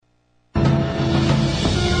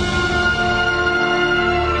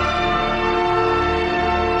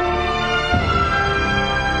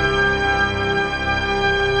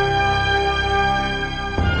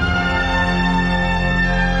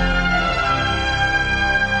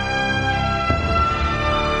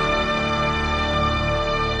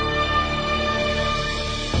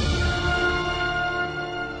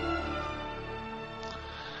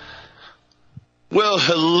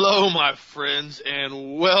Hello, my friends,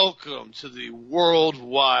 and welcome to the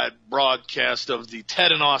worldwide broadcast of the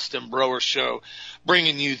Ted and Austin Broer Show,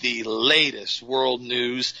 bringing you the latest world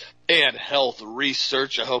news and health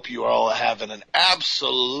research. I hope you all are having an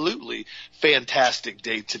absolutely fantastic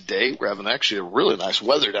day today. We're having actually a really nice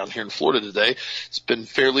weather down here in Florida today. It's been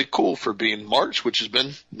fairly cool for being March, which has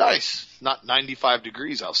been nice. Not 95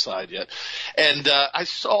 degrees outside yet. And I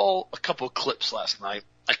saw a couple of clips last night.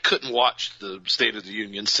 I couldn't watch the State of the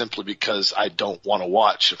Union simply because I don't want to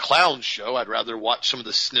watch a clown show. I'd rather watch some of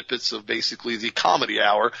the snippets of basically the comedy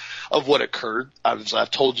hour of what occurred.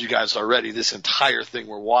 I've told you guys already, this entire thing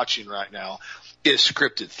we're watching right now is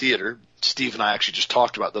scripted theater. Steve and I actually just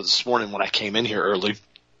talked about that this morning when I came in here early,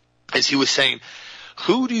 as he was saying,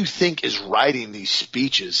 who do you think is writing these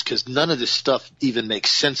speeches? Because none of this stuff even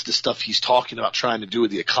makes sense, the stuff he's talking about trying to do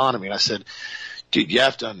with the economy. And I said, dude, you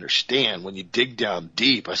have to understand, when you dig down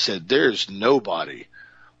deep, I said, there's nobody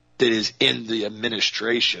that is in the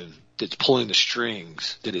administration that's pulling the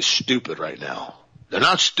strings that is stupid right now. They're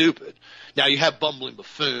not stupid. Now, you have Bumbling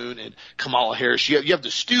Buffoon and Kamala Harris. You have the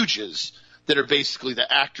stooges that are basically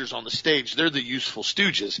the actors on the stage. They're the useful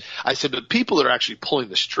stooges. I said, but people that are actually pulling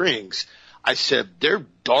the strings, I said, they're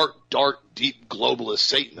dark, deep globalist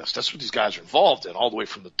Satanists. That's what these guys are involved in, all the way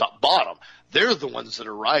from the bottom. They're the ones that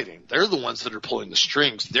are writing. They're the ones that are pulling the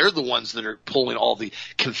strings. They're the ones that are pulling all the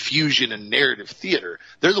confusion and narrative theater.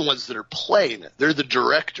 They're the ones that are playing it. They're the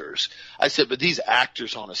directors. I said, but these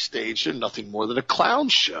actors on a stage, they're nothing more than a clown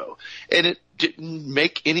show. And it didn't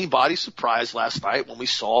make anybody surprised last night when we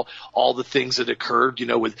saw all the things that occurred,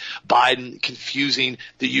 with Biden confusing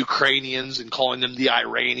the Ukrainians and calling them the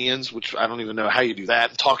Iranians, which I don't even know how you do that,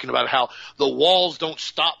 and talking about how the walls don't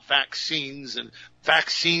stop vaccines and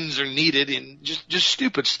vaccines are needed, and just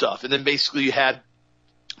stupid stuff. And then basically you had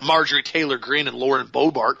Marjorie Taylor Greene and Lauren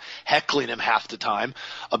Boebert heckling him half the time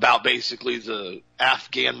about basically the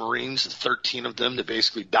Afghan Marines, 13 of them that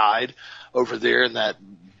basically died over there in that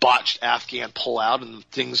botched Afghan pullout, and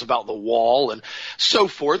things about the wall and so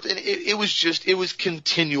forth. And it was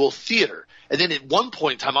continual theater. And then at one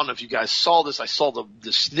point in time, I don't know if you guys saw this, I saw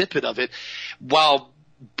the snippet of it, while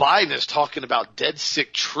Biden is talking about dead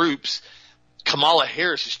sick troops, Kamala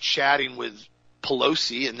Harris is chatting with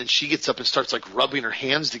Pelosi, and then she gets up and starts like rubbing her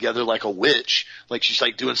hands together like a witch, like she's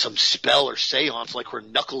like doing some spell or seance, like her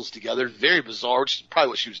knuckles together. Very bizarre, which is probably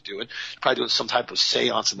what she was doing. Probably doing some type of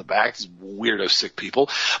seance in the back. These weirdo sick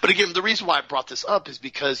people. But again, the reason why I brought this up is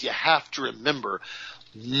because you have to remember,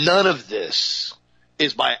 none of this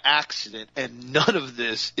is by accident, and none of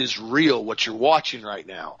this is real, what you're watching right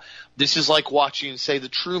now. This is like watching, say, The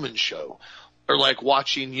Truman Show, or like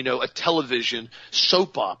watching, a television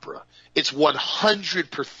soap opera. It's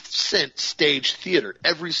 100% stage theater,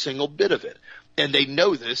 every single bit of it. And they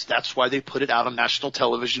know this. That's why they put it out on national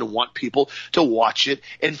television and want people to watch it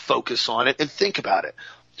and focus on it and think about it.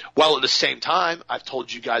 While at the same time, I've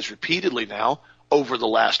told you guys repeatedly now over the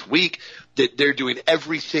last week that they're doing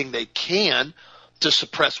everything they can to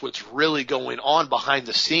suppress what's really going on behind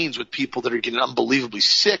the scenes with people that are getting unbelievably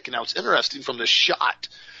sick. And now it's interesting from this shot.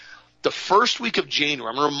 The first week of January,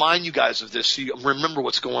 I'm going to remind you guys of this so you remember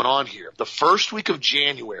what's going on here. The first week of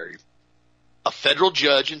January, a federal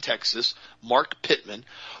judge in Texas, Mark Pittman,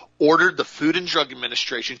 ordered the Food and Drug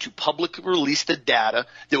Administration to publicly release the data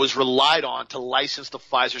that was relied on to license the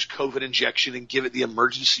Pfizer's COVID injection and give it the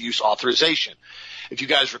emergency use authorization. If you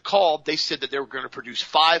guys recall, they said that they were going to produce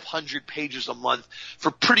 500 pages a month for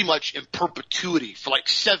pretty much in perpetuity for like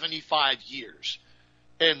 75 years.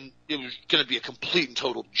 And it was going to be a complete and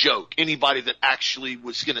total joke. Anybody that actually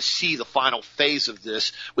was going to see the final phase of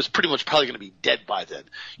this was pretty much probably going to be dead by then,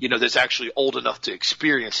 that's actually old enough to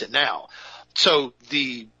experience it now. So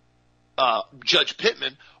the Judge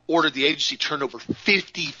Pittman ordered the agency turn over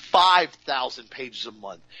 55,000 pages a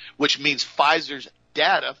month, which means Pfizer's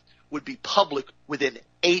data would be public within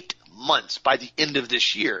 8 months by the end of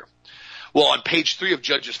this year. Well, on page 3 of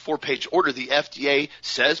Judge's 4-page order, the FDA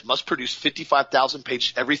says must produce 55,000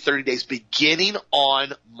 pages every 30 days beginning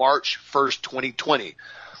on March 1st, 2020.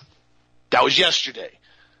 That was yesterday.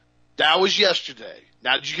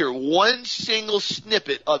 Now, did you hear one single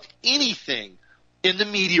snippet of anything in the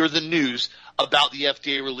media or the news about the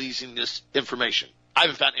FDA releasing this information? I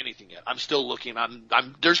haven't found anything yet. I'm still looking.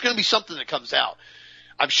 There's going to be something that comes out.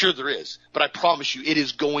 I'm sure there is. But I promise you, it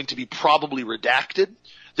is going to be probably redacted.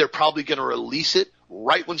 They're probably going to release it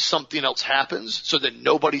right when something else happens so that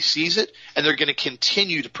nobody sees it, and they're going to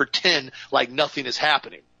continue to pretend like nothing is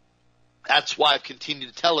happening. That's why I've continued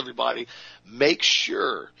to tell everybody, make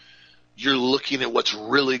sure you're looking at what's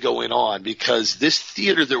really going on, because this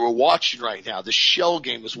theater that we're watching right now, the shell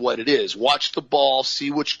game is what it is. Watch the ball,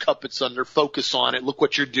 see which cup it's under, focus on it, look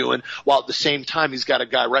what you're doing, while at the same time he's got a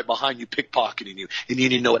guy right behind you pickpocketing you, and you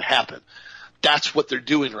need to know what happened. That's what they're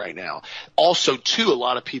doing right now. Also, too, a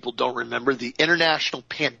lot of people don't remember the International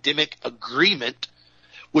Pandemic Agreement,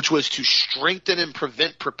 which was to strengthen and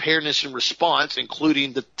prevent preparedness and response,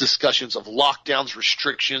 including the discussions of lockdowns,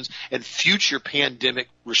 restrictions, and future pandemic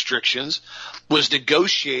restrictions, was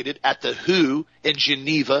negotiated at the WHO in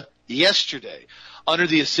Geneva yesterday. Under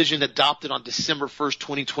the decision adopted on December 1st,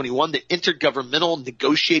 2021, the Intergovernmental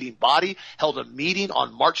Negotiating Body held a meeting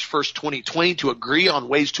on March 1st, 2020 to agree on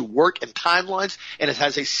ways to work and timelines, and it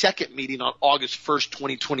has a second meeting on August 1st,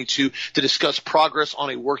 2022 to discuss progress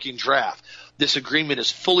on a working draft. This agreement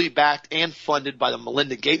is fully backed and funded by the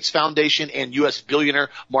Melinda Gates Foundation and U.S. billionaire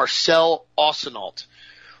Marcel Osinault.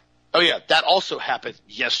 Oh, yeah, that also happened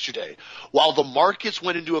yesterday. While the markets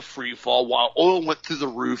went into a free fall, while oil went through the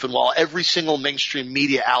roof, and while every single mainstream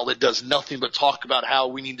media outlet does nothing but talk about how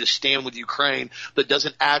we need to stand with Ukraine, but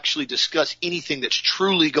doesn't actually discuss anything that's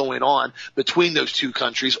truly going on between those two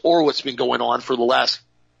countries or what's been going on for the last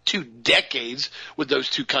 2 decades with those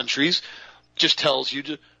two countries, just tells you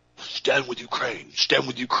to stand with Ukraine, stand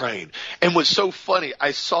with Ukraine. And what's so funny,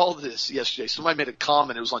 I saw this yesterday. Somebody made a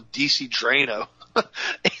comment. It was on DC Drano.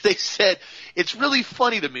 They said, it's really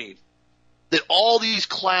funny to me that all these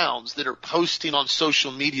clowns that are posting on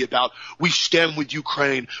social media about we stand with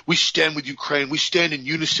Ukraine, we stand with Ukraine, we stand in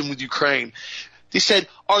unison with Ukraine, they said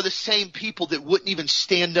are the same people that wouldn't even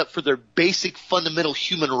stand up for their basic fundamental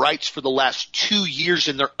human rights for the last 2 years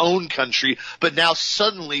in their own country, but now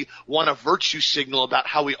suddenly want a virtue signal about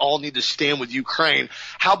how we all need to stand with Ukraine.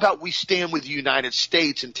 How about we stand with the United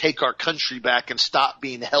States and take our country back and stop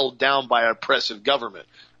being held down by an oppressive government?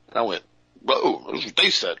 And I went, whoa, that's what they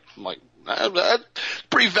said. I'm like, that's a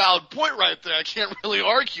pretty valid point right there. I can't really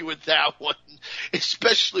argue with that one,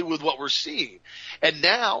 especially with what we're seeing. And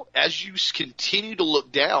now, as you continue to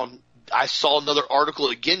look down, I saw another article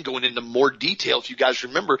again going into more detail. If you guys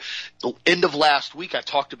remember, the end of last week, I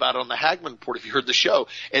talked about it on the Hagman Report, if you heard the show,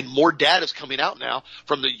 and more data is coming out now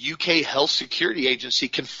from the UK Health Security Agency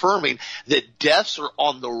confirming that deaths are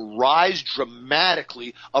on the rise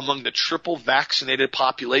dramatically among the triple vaccinated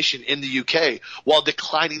population in the UK, while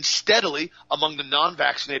declining steadily among the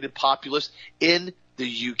non-vaccinated populace in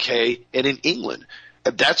the UK and in England.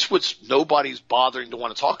 And that's what nobody's bothering to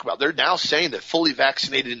want to talk about. They're now saying that fully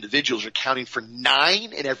vaccinated individuals are accounting for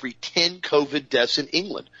 9 in every 10 COVID deaths in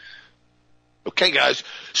England. Okay, guys.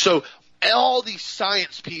 So all these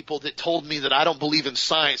science people that told me that I don't believe in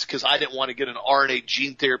science because I didn't want to get an RNA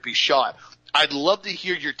gene therapy shot, I'd love to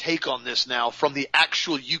hear your take on this now from the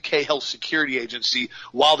actual UK Health Security Agency,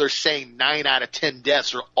 while they're saying 9 out of 10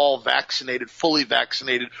 deaths are all vaccinated, fully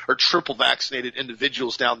vaccinated, or triple vaccinated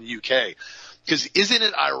individuals down in the UK. Because isn't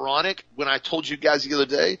it ironic, when I told you guys the other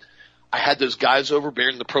day, I had those guys over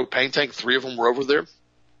bearing the propane tank. 3 of them were over there.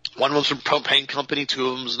 One of them was from a propane company. 2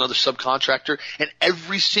 of them was another subcontractor. And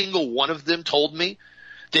every single one of them told me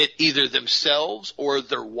that either themselves or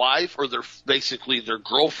their wife or basically their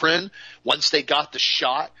girlfriend, once they got the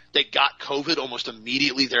shot, they got COVID almost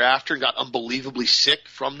immediately thereafter and got unbelievably sick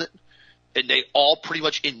from it. And they all pretty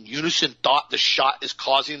much in unison thought the shot is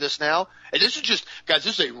causing this now. And this is just, guys,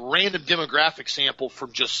 this is a random demographic sample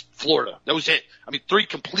from just Florida. That was it. I mean, 3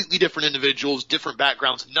 completely different individuals, different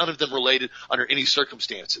backgrounds, none of them related under any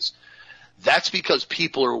circumstances. That's because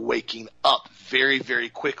people are waking up very, very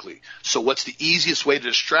quickly. So what's the easiest way to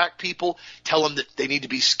distract people? Tell them that they need to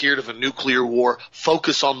be scared of a nuclear war,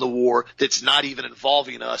 focus on the war that's not even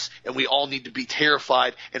involving us, and we all need to be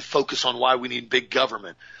terrified and focus on why we need big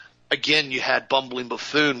government. Again, you had bumbling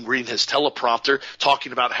buffoon reading his teleprompter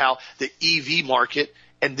talking about how the EV market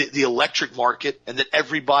and the electric market, and that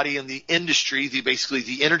everybody in the industry, basically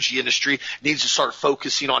the energy industry, needs to start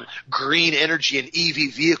focusing on green energy and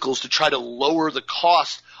EV vehicles to try to lower the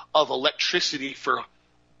cost of electricity for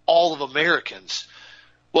all of Americans.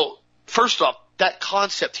 Well, first off, that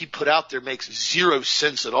concept he put out there makes 0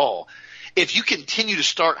 sense at all. If you continue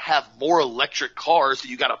to have more electric cars that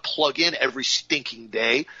you got to plug in every stinking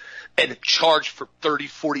day and charge for $30,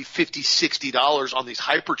 $40, $50, $60 on these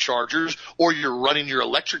hyperchargers, or you're running your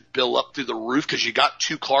electric bill up through the roof because you got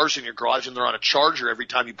 2 cars in your garage and they're on a charger every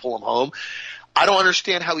time you pull them home, I don't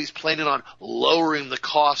understand how he's planning on lowering the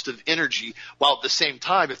cost of energy, while at the same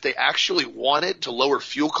time, if they actually wanted to lower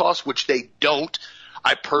fuel costs, which they don't,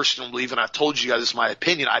 I personally believe, and I've told you guys this is my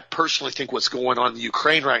opinion, I personally think what's going on in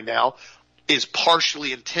Ukraine right now is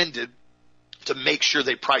partially intended to make sure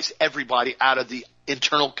they price everybody out of the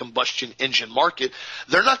internal combustion engine market,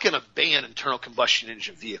 they're not going to ban internal combustion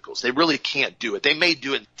engine vehicles. They really can't do it. They may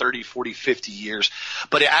do it in 30, 40, 50 years,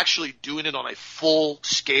 but actually doing it on a full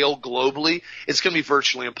scale globally, it's going to be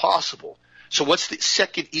virtually impossible. So what's the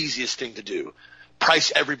second easiest thing to do?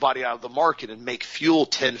 Price everybody out of the market and make fuel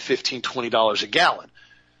 $10, $15, $20 a gallon.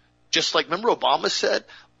 Just like, remember Obama said,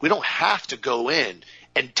 we don't have to go in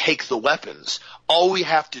and take the weapons. All we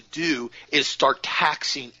have to do is start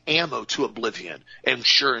taxing ammo to oblivion. And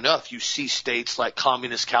sure enough, you see states like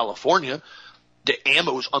communist California, the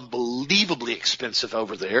ammo is unbelievably expensive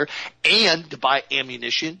over there. And to buy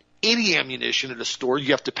ammunition, any ammunition at a store,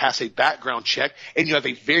 you have to pass a background check, and you have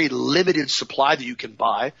a very limited supply that you can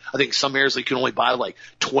buy. I think some areas you can only buy like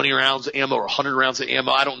 20 rounds of ammo or 100 rounds of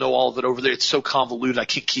ammo. I don't know all of it over there. It's so convoluted. I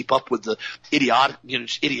can't keep up with the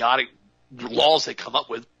idiotic laws they come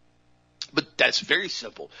up with. But that's very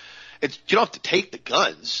simple. You don't have to take the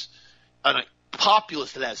guns. On a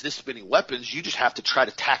populace that has this many weapons, you just have to try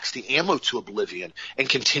to tax the ammo to oblivion and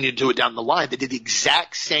continue to do it down the line. They did the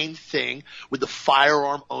exact same thing with the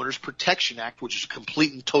Firearm Owners Protection Act, which is a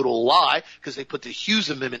complete and total lie because they put the Hughes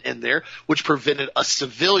Amendment in there, which prevented us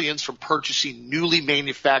civilians from purchasing newly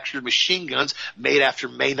manufactured machine guns made after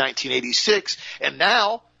May 1986. And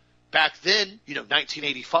now, back then,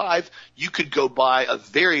 1985, you could go buy a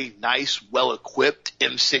very nice, well-equipped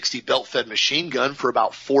M60 belt-fed machine gun for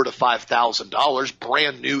about $4,000 to $5,000,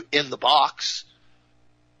 brand new in the box.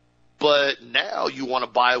 But now you want to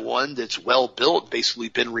buy one that's well-built, basically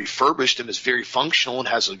been refurbished, and is very functional and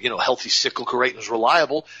has a healthy cyclical rate and is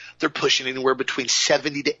reliable. They're pushing anywhere between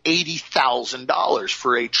 $70,000 to $80,000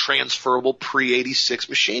 for a transferable pre-86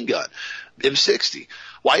 machine gun, M60.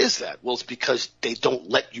 Why is that? Well, it's because they don't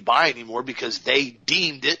let you buy anymore because they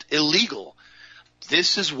deemed it illegal.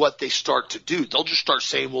 This is what they start to do. They'll just start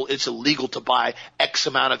saying, well, it's illegal to buy X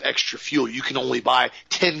amount of extra fuel. You can only buy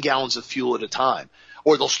 10 gallons of fuel at a time.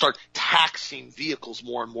 Or they'll start taxing vehicles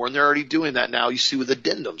more and more, and they're already doing that now. You see with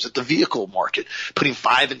addendums at the vehicle market, putting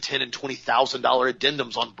 $5,000 and $10,000 and $20,000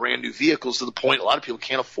 addendums on brand new vehicles to the point a lot of people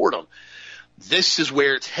can't afford them. This is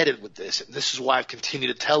where it's headed with this, and this is why I've continued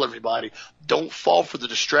to tell everybody, don't fall for the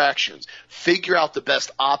distractions. Figure out the best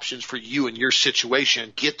options for you and your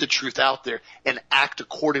situation, get the truth out there, and act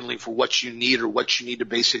accordingly for what you need or what you need to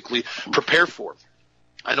basically prepare for.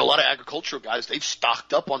 I know a lot of agricultural guys, they've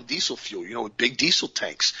stocked up on diesel fuel, with big diesel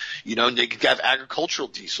tanks, and they could have agricultural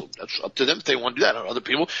diesel. That's up to them if they want to do that. And other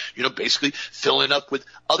people, basically filling up with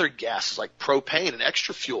other gases like propane and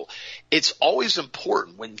extra fuel. It's always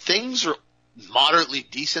important when things are moderately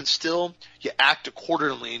decent still, you act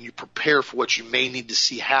accordingly and you prepare for what you may need to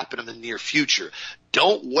see happen in the near future.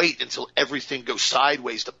 Don't wait until everything goes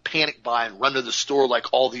sideways to panic buy and run to the store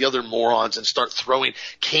like all the other morons and start throwing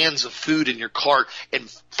cans of food in your cart and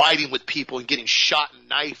fighting with people and getting shot and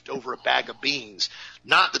knifed over a bag of beans.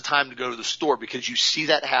 Not the time to go to the store because you see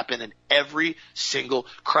that happen in every single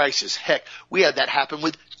crisis. Heck, we had that happen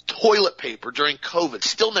with toilet paper during COVID.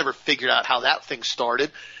 Still never figured out how that thing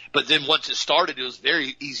started. But then once it started, it was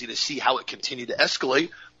very easy to see how it continued to escalate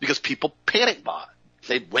because people panic bought.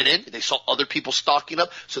 They went in, they saw other people stocking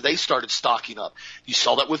up, so they started stocking up. You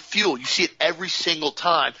saw that with fuel. You see it every single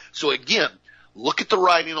time. So again, look at the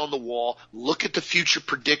writing on the wall, look at the future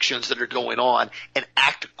predictions that are going on, and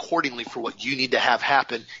act accordingly for what you need to have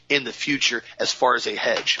happen in the future as far as a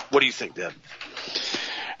hedge. What do you think, Dan?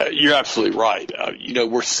 You're absolutely right.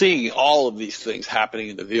 We're seeing all of these things happening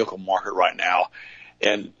in the vehicle market right now.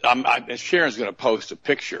 And Sharon's going to post a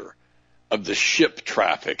picture of the ship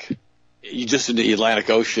traffic just in the Atlantic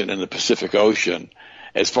Ocean and the Pacific Ocean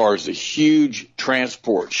as far as the huge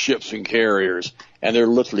transport ships and carriers. And there are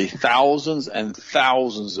literally thousands and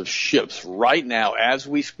thousands of ships right now as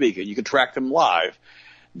we speak, and you can track them live,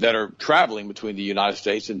 that are traveling between the United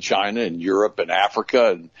States and China and Europe and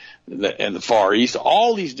Africa and the Far East.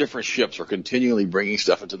 All these different ships are continually bringing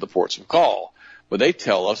stuff into the ports of call. But they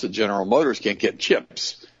tell us that General Motors can't get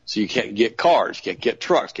chips. So you can't get cars, can't get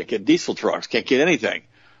trucks, can't get diesel trucks, can't get anything.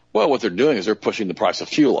 Well, what they're doing is they're pushing the price of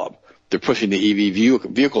fuel up. They're pushing the EV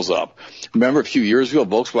vehicles up. Remember a few years ago,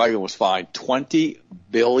 Volkswagen was fined $20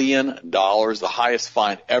 billion, the highest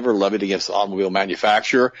fine ever levied against the automobile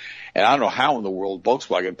manufacturer. And I don't know how in the world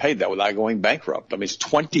Volkswagen paid that without going bankrupt. I mean, it's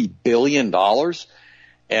 $20 billion.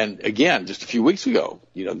 And again, just a few weeks ago,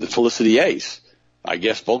 the Felicity Ace, I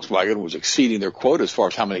guess Volkswagen was exceeding their quota as far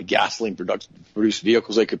as how many gasoline produced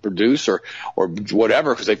vehicles they could produce or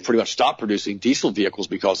whatever, because they pretty much stopped producing diesel vehicles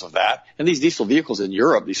because of that. And these diesel vehicles in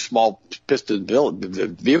Europe, these small piston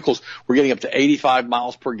vehicles, were getting up to 85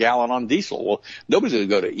 miles per gallon on diesel. Well, nobody's going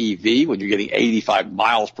to go to EV when you're getting 85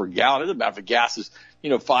 miles per gallon. It doesn't matter if the gas is,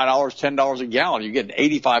 $5, $10 a gallon. You're getting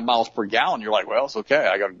 85 miles per gallon. You're like, well, it's okay.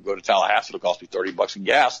 I got to go to Tallahassee. It'll cost me $30 in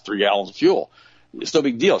gas, 3 gallons of fuel. It's no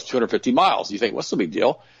big deal. It's 250 miles. You think, what's the big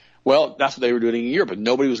deal? Well, that's what they were doing in Europe, but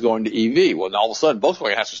nobody was going to EV. Well, all of a sudden,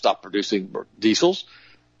 Volkswagen has to stop producing diesels.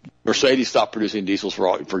 Mercedes stopped producing diesels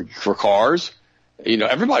for cars.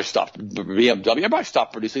 Everybody stopped. BMW, everybody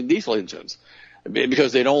stopped producing diesel engines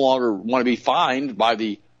because they no longer want to be fined by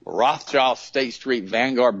the Rothschild, State Street,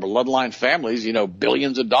 Vanguard, bloodline families,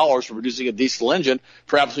 billions of dollars for producing a diesel engine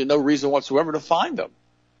for absolutely no reason whatsoever to fine them.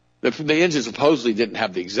 The engine supposedly didn't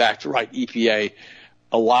have the exact right EPA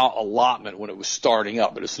allotment when it was starting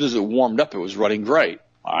up, but as soon as it warmed up, it was running great.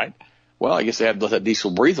 All right. Well, I guess they had to let that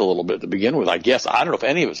diesel breathe a little bit to begin with. I guess I don't know if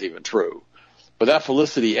any of it's even true, but that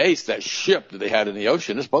Felicity Ace, that ship that they had in the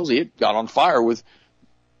ocean, supposedly it got on fire and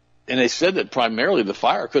they said that primarily the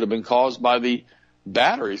fire could have been caused by the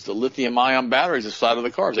batteries, the lithium-ion batteries inside of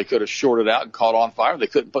the cars. They could have shorted out and caught on fire. They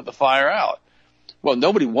couldn't put the fire out. Well,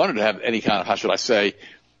 nobody wanted to have any kind of, how should I say,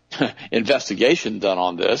 investigation done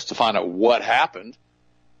on this to find out what happened.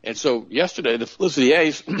 And so yesterday, the Felicity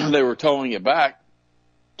Ace, they were towing it back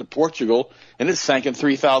to Portugal, and it sank in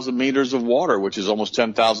 3,000 meters of water, which is almost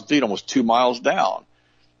 10,000 feet, almost 2 miles down.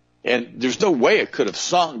 And there's no way it could have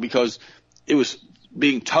sunk because it was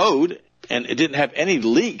being towed, and it didn't have any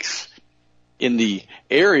leaks in the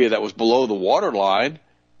area that was below the water line.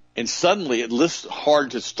 And suddenly it lifts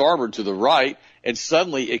hard to starboard to the right, and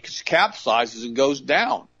suddenly it capsizes and goes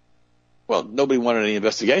down. Well, nobody wanted any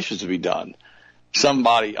investigations to be done.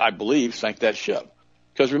 Somebody, I believe, sank that ship.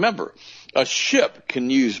 Because remember, a ship can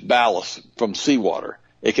use ballast from seawater.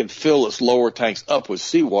 It can fill its lower tanks up with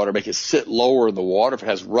seawater, make it sit lower in the water. If it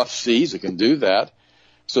has rough seas, it can do that.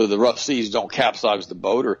 So the rough seas don't capsize the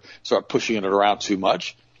boat or start pushing it around too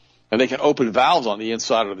much. And they can open valves on the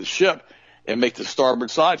inside of the ship and make the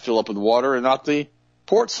starboard side fill up with water and not the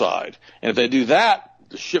port side. And if they do that,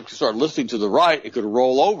 the ship can start lifting to the right. It could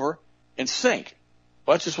roll over and sink.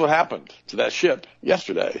 Well, that's just what happened to that ship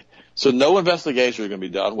yesterday. So no investigation is going to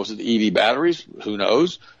be done. Was it the EV batteries? Who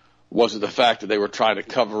knows? Was it the fact that they were trying to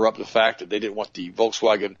cover up the fact that they didn't want the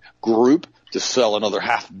Volkswagen Group to sell another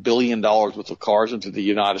 $500 million worth of cars into the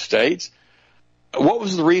United States? What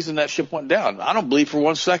was the reason that ship went down? I don't believe for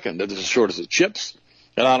 1 second that there's a shortage of chips,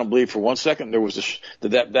 and I don't believe for 1 second there was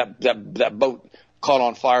that boat caught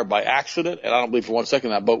on fire by accident, and I don't believe for 1 second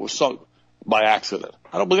that boat was sunk by accident.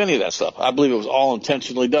 I don't believe any of that stuff. I believe it was all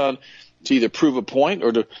intentionally done to either prove a point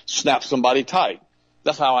or to snap somebody tight.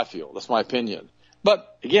 That's how I feel. That's my opinion.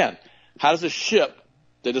 But again, how does a ship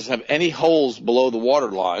that doesn't have any holes below the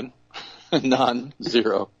water line, none,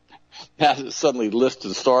 zero, how does it suddenly lift to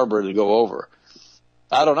the starboard and go over?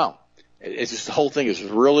 I don't know. It's just the whole thing is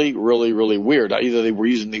really, really, really weird. Now, either they were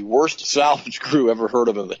using the worst salvage crew ever heard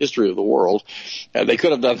of in the history of the world, and they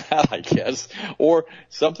could have done that, I guess, or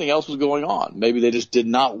something else was going on. Maybe they just did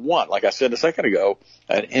not want, like I said a second ago,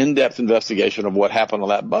 an in-depth investigation of what happened on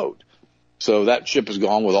that boat. So that ship is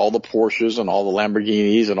gone with all the Porsches and all the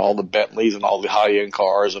Lamborghinis and all the Bentleys and all the high-end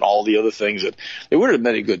cars and all the other things. That it would have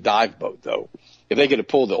been a good dive boat, though, if they could have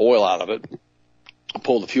pulled the oil out of it,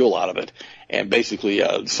 pulled the fuel out of it, and basically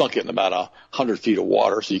sunk it in about 100 feet of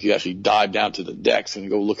water, so you could actually dive down to the decks and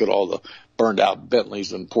go look at all the burned out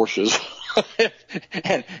Bentleys and Porsches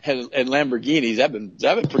and Lamborghinis. That'd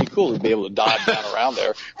been pretty cool to be able to dive down around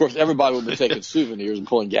there. Of course, everybody would have been taking souvenirs and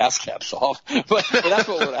pulling gas caps off, but that's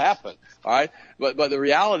what would have happened. All right, but the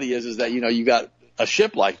reality is that you got a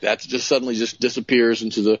ship like that just suddenly just disappears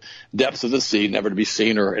into the depths of the sea, never to be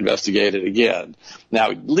seen or investigated again. Now,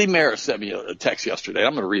 Lee Maris sent me a text yesterday.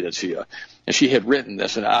 I'm going to read it to you. And she had written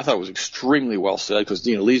this, and I thought it was extremely well said because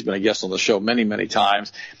Lee's been a guest on the show many, many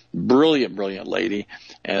times. Brilliant, brilliant lady.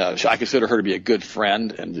 And I consider her to be a good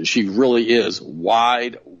friend, and she really is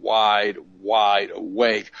wide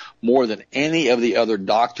awake, more than any of the other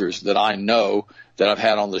doctors that I know that I've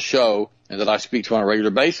had on the show and that I speak to on a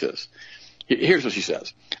regular basis. Here's what she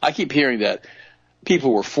says. I keep hearing that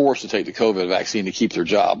people were forced to take the COVID vaccine to keep their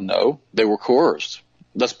job. No, they were coerced.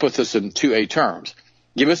 Let's put this in 2A terms.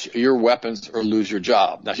 Give us your weapons or lose your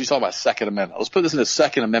job. Now, she's talking about Second Amendment. Let's put this in the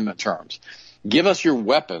Second Amendment terms. Give us your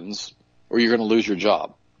weapons or you're going to lose your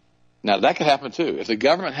job. Now, that could happen too. If the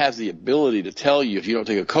government has the ability to tell you if you don't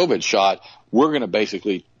take a COVID shot, we're going to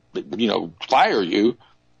basically, fire you.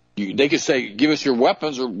 They could say, give us your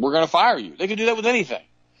weapons or we're going to fire you. They could do that with anything.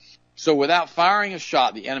 So without firing a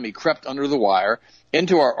shot, the enemy crept under the wire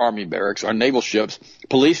into our army barracks, our naval ships,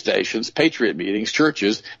 police stations, patriot meetings,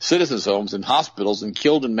 churches, citizens' homes, and hospitals, and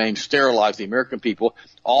killed and maimed, sterilized the American people.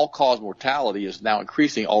 All-cause mortality is now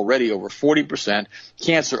increasing already over 40%,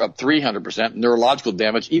 cancer up 300%, neurological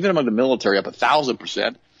damage, even among the military, up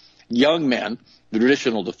 1,000%. Young men, the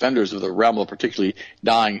traditional defenders of the realm, are particularly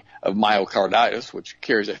dying of myocarditis, which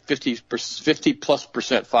carries a 50+%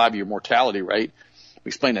 5-year mortality rate. Let me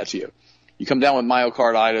explain that to you. You come down with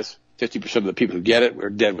myocarditis, 50% of the people who get it are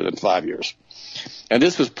dead within 5 years. And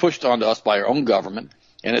this was pushed onto us by our own government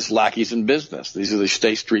and its lackeys in business. These are the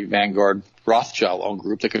State Street, Vanguard, Rothschild-owned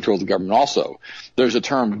group that control the government also. There's a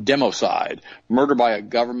term, democide, murder by a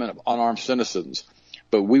government of unarmed citizens.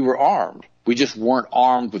 But we were armed. We just weren't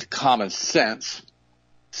armed with common sense,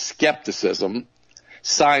 skepticism,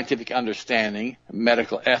 scientific understanding,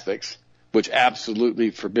 medical ethics, which absolutely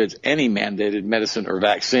forbids any mandated medicine or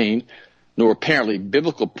vaccine, nor apparently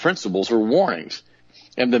biblical principles or warnings.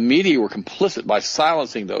 And the media were complicit by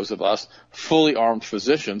silencing those of us fully armed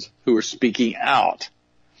physicians who were speaking out.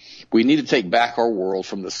 We need to take back our world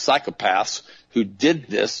from the psychopaths who did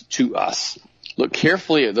this to us. Look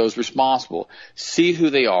carefully at those responsible. See who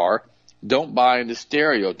they are. Don't buy into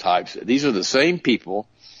stereotypes. These are the same people,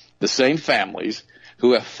 the same families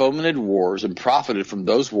who have fomented wars and profited from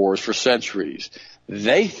those wars for centuries.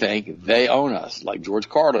 They think they own us, like George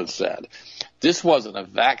Carlin said. This wasn't a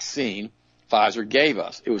vaccine Pfizer gave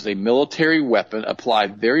us. It was a military weapon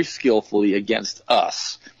applied very skillfully against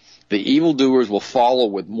us. The evildoers will follow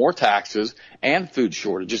with more taxes and food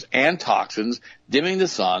shortages and toxins, dimming the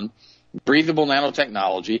sun, breathable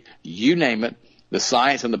nanotechnology, you name it. The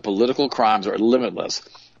science and the political crimes are limitless.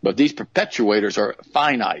 But these perpetuators are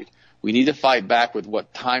finite. We need to fight back with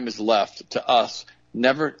what time is left to us.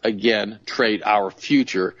 Never again trade our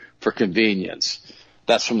future for convenience.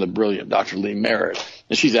 That's from the brilliant Dr. Lee Merritt.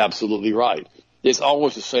 And she's absolutely right. It's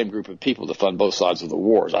always the same group of people that fund both sides of the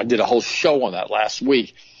wars. I did a whole show on that last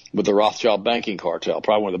week with the Rothschild banking cartel,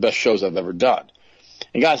 probably one of the best shows I've ever done.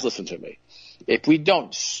 And guys, listen to me. If we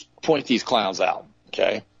don't point these clowns out,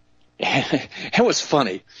 okay? And what's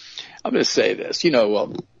funny, I'm going to say this.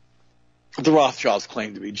 The Rothschilds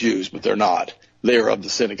claim to be Jews, but they're not. They are of the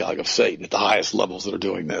synagogue of Satan at the highest levels that are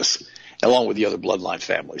doing this, along with the other bloodline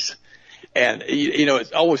families. And,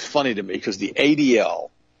 it's always funny to me because the ADL,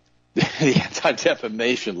 the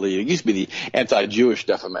Anti-Defamation League, it used to be the Anti-Jewish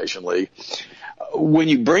Defamation League, when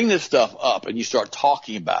you bring this stuff up and you start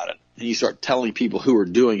talking about it and you start telling people who are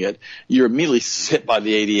doing it, you're immediately hit by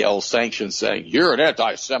the ADL sanctions saying, you're an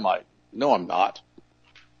anti-Semite. No, I'm not.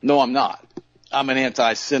 No, I'm not. I'm an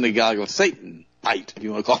anti-synagogue of Satanite, if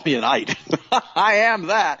you want to call me an ite. I am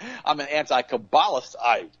that. I'm an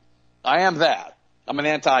anti-Kabbalist-ite. I am that. I'm an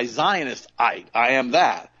anti-Zionist-ite. I am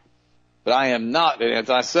that. But I am not an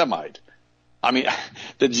anti-Semite. I mean,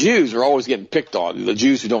 the Jews are always getting picked on. The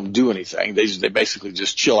Jews who don't do anything, they basically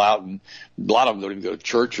just chill out, and a lot of them don't even go to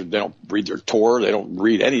church, or they don't read their Torah, they don't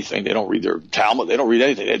read anything, they don't read their Talmud, they don't read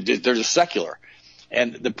anything. They're just secular.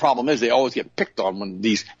 And the problem is they always get picked on when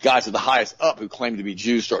these guys at the highest up who claim to be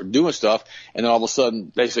Jews start doing stuff, and then all of a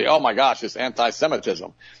sudden they say, oh my gosh, it's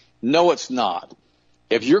anti-Semitism. No, it's not.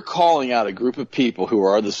 If you're calling out a group of people who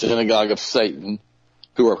are the synagogue of Satan,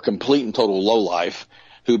 who are complete and total lowlife,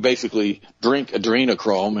 who basically drink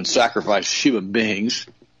adrenochrome and sacrifice human beings,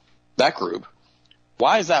 that group,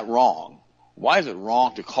 why is that wrong? Why is it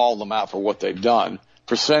wrong to call them out for what they've done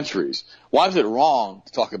for centuries? Why is it wrong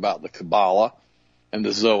to talk about the Kabbalah and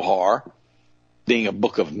the Zohar being a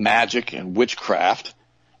book of magic and witchcraft?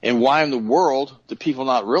 And why in the world do people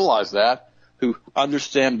not realize that, who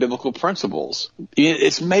understand biblical principles?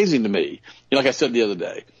 It's amazing to me. Like I said the other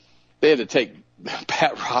day, they had to take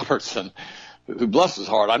Pat Robertson, who, bless his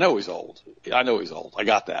heart, I know he's old. I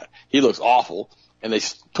got that. He looks awful. And they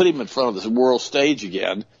put him in front of this world stage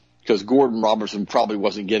again because Gordon Robertson probably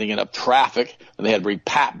wasn't getting enough traffic, and they had to bring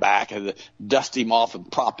Pat back and dust him off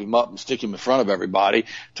and prop him up and stick him in front of everybody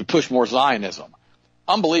to push more Zionism.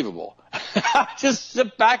 Unbelievable. I just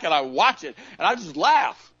sit back and I watch it, and I just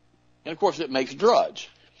laugh. And, of course, it makes Drudge.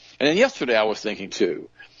 And then yesterday I was thinking,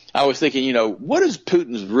 what is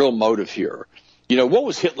Putin's real motive here? What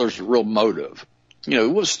was Hitler's real motive?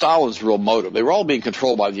 What was Stalin's real motive? They were all being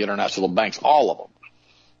controlled by the international banks, all of them.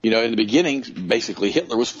 In the beginning, basically,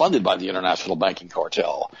 Hitler was funded by the international banking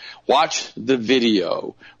cartel. Watch the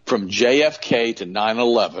video from JFK to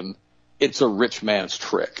 9/11. It's a rich man's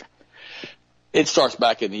trick. It starts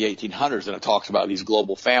back in the 1800s, and it talks about these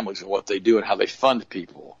global families and what they do and how they fund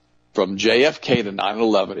people. from JFK to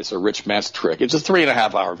 9/11. It's a rich man's trick. It's a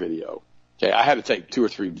 3.5-hour video. Okay, I had to take 2 or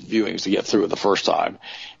 3 viewings to get through it the first time.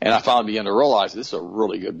 And I finally began to realize this is a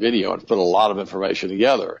really good video and put a lot of information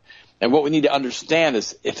together. And what we need to understand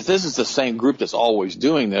is if this is the same group that's always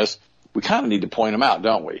doing this, we kind of need to point them out,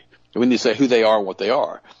 don't we? We need to say who they are and what they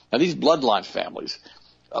are. Now, these bloodline families,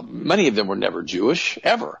 many of them were never Jewish,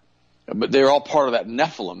 ever. But they're all part of that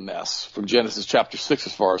Nephilim mess from Genesis chapter 6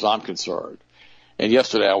 as far as I'm concerned. And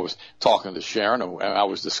yesterday I was talking to Sharon and I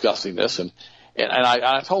was discussing this and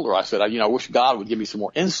I told her, I said, I wish God would give me some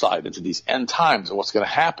more insight into these end times and what's going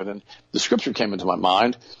to happen. And the scripture came into my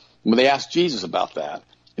mind when they asked Jesus about that.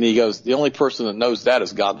 And he goes, the only person that knows that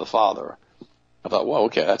is God the Father. I thought, well,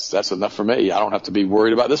 okay, that's enough for me. I don't have to be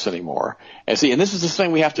worried about this anymore. And see, and this is the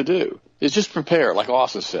thing we have to do is just prepare, like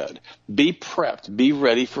Austin said. Be prepped. Be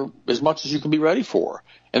ready for as much as you can be ready for.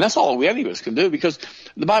 And that's all any of us can do because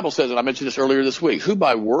the Bible says, and I mentioned this earlier this week, who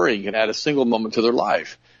by worrying can add a single moment to their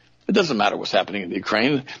life? It doesn't matter what's happening in the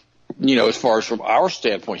Ukraine, as far as from our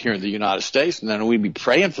standpoint here in the United States, and then we'd be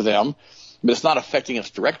praying for them, but it's not affecting us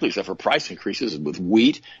directly except for price increases with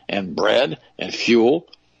wheat and bread and fuel,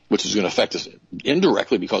 which is going to affect us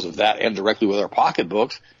indirectly because of that and directly with our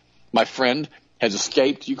pocketbooks. My friend has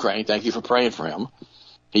escaped Ukraine. Thank you for praying for him.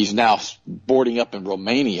 He's now boarding up in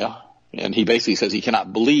Romania, and he basically says he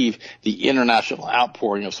cannot believe the international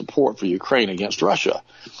outpouring of support for Ukraine against Russia.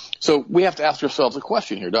 So we have to ask ourselves a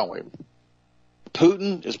question here, don't we?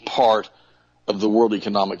 Putin is part of the World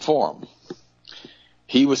Economic Forum.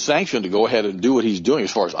 He was sanctioned to go ahead and do what he's doing,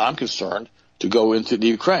 as far as I'm concerned, to go into the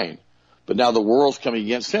Ukraine. But now the world's coming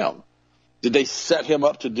against him. Did they set him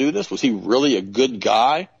up to do this? Was he really a good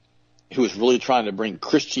guy who was really trying to bring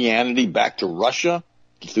Christianity back to Russia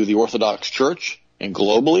through the Orthodox Church and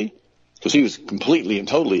globally? Because he was completely and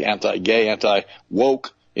totally anti-gay,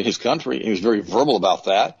 anti-woke in his country. He was very verbal about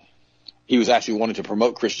that. He was actually wanting to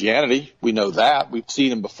promote Christianity. We know that. We've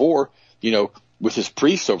seen him before, with his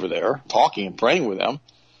priests over there talking and praying with them.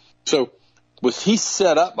 So was he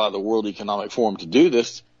set up by the World Economic Forum to do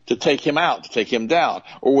this, to take him out, to take him down?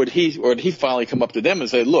 Or did he finally come up to them and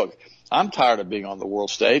say, look, I'm tired of being on the world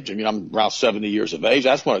stage. I'm around 70 years of age.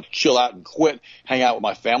 I just want to chill out and quit, hang out with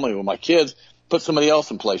my family, with my kids, put somebody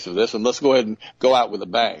else in place of this, and let's go ahead and go out with a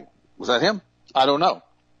bang. Was that him? I don't know.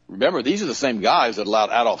 Remember, these are the same guys that allowed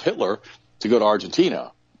Adolf Hitler to go to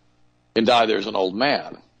Argentina and die there as an old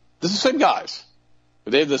man. This is the same guys.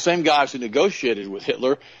 They're the same guys who negotiated with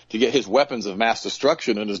Hitler to get his weapons of mass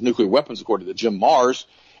destruction and his nuclear weapons, according to Jim Mars,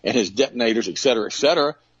 and his detonators, et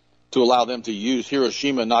cetera, to allow them to use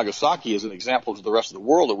Hiroshima and Nagasaki as an example to the rest of the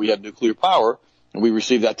world that we had nuclear power, and we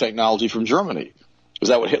received that technology from Germany. Was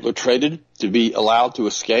that what Hitler traded to be allowed to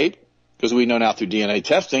escape? Because we know now through DNA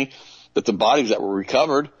testing that the bodies that were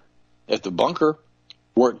recovered at the bunker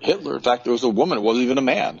weren't Hitler. In fact, there was a woman. It wasn't even a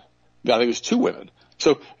man. I think it was 2 women.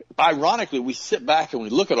 So ironically, we sit back and we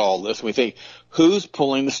look at all this and we think, who's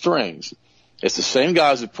pulling the strings? It's the same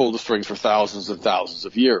guys who pulled the strings for thousands and thousands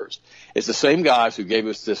of years. It's the same guys who gave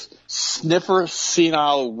us this sniffer,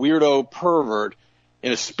 senile, weirdo pervert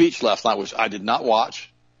in a speech last night, which I did not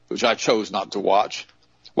watch, which I chose not to watch.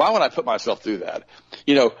 Why would I put myself through that?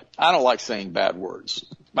 I don't like saying bad words.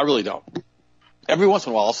 I really don't. Every once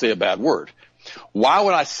in a while, I'll say a bad word. Why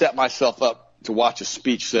would I set myself up to watch a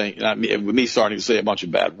speech saying, with me starting to say a bunch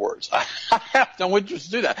of bad words? I have no interest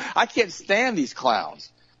to do that. I can't stand these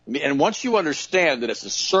clowns. And once you understand that it's a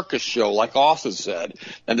circus show, like Austin said,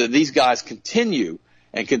 and that these guys continue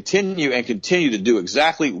to do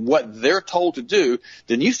exactly what they're told to do,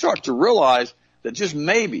 then you start to realize that just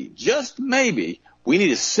maybe, we need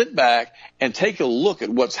to sit back and take a look at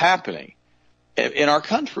what's happening in our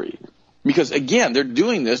country. Because, again, they're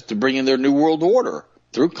doing this to bring in their New World Order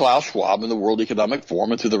through Klaus Schwab and the World Economic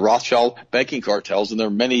Forum and through the Rothschild banking cartels, and there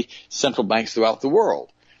are many central banks throughout the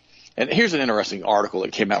world. And here's an interesting article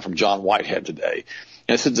that came out from John Whitehead today.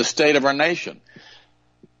 And it says the state of our nation.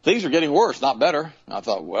 Things are getting worse, not better. And I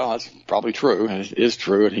thought, well, that's probably true, and it is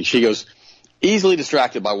true. And she goes, easily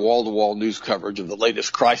distracted by wall-to-wall news coverage of the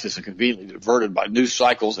latest crisis and conveniently diverted by news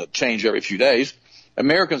cycles that change every few days,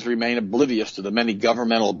 Americans remain oblivious to the many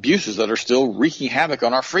governmental abuses that are still wreaking havoc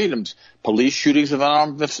on our freedoms. Police shootings of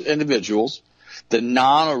unarmed individuals, the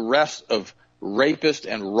non-arrest of rapists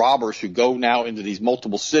and robbers who go now into these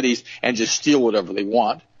multiple cities and just steal whatever they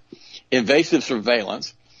want, invasive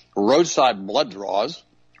surveillance, roadside blood draws,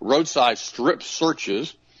 roadside strip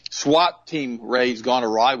searches, SWAT team raids gone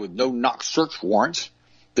awry with no-knock search warrants,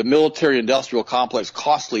 the military-industrial complex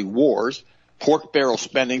costly wars, pork barrel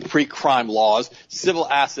spending, pre-crime laws, civil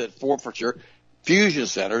asset forfeiture, fusion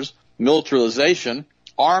centers, militarization,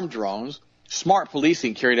 armed drones, smart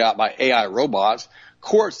policing carried out by AI robots,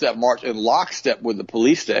 courts that march in lockstep with the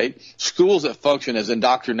police state, schools that function as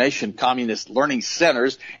indoctrination communist learning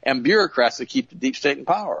centers, and bureaucrats that keep the deep state in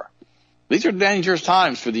power. These are dangerous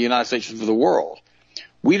times for the United States and for the world.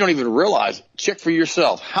 We don't even realize, check for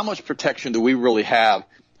yourself, how much protection do we really have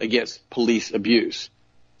against police abuse?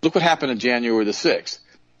 Look what happened on January the 6th.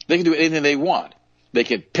 They can do anything they want. They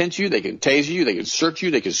can pinch you, they can tase you, they can search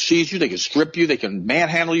you, they can seize you, they can strip you, they can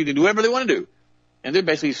manhandle you, they can do whatever they want to do. And they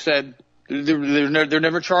basically said they're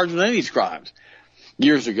never charged with any of these crimes.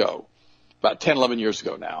 Years ago, about 10, 11 years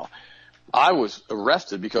ago now, I was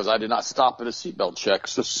arrested because I did not stop at a seatbelt check,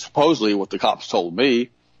 so supposedly what the cops told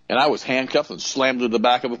me, and I was handcuffed and slammed to the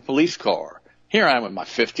back of a police car. Here I am in my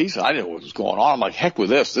 50s, and I didn't know what was going on. I'm like, heck with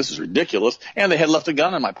this. This is ridiculous. And they had left a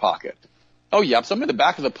gun in my pocket. Oh, yeah. So I'm in the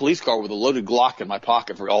back of the police car with a loaded Glock in my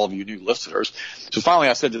pocket for all of you new listeners. So finally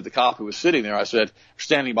I said to the cop who was sitting there, I said,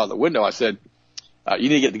 standing by the window, I said, you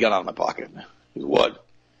need to get the gun out of my pocket. He goes, what?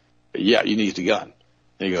 Yeah, you need the gun.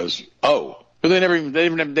 And he goes, oh. But they never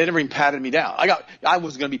even patted me down. I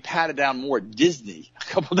was going to be patted down more at Disney a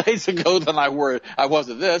couple of days ago than I was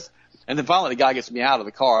at this. And then finally the guy gets me out of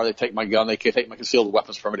the car. They take my gun. They take my concealed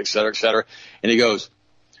weapons permit, et cetera, et cetera. And he goes,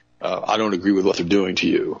 I don't agree with what they're doing to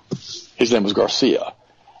you. His name was Garcia.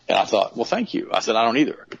 And I thought, well, thank you. I said, I don't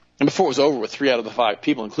either. And before it was over with, 3 out of the 5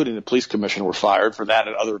 people, including the police commissioner, were fired for that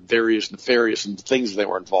and other various nefarious things they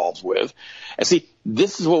were involved with. And see,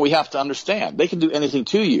 this is what we have to understand. They can do anything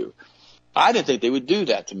to you. I didn't think they would do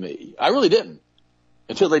that to me. I really didn't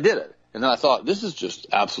until they did it. And then I thought, this is just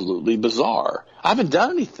absolutely bizarre. I haven't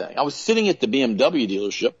done anything. I was sitting at the BMW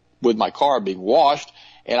dealership with my car being washed,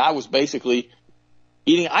 and I was basically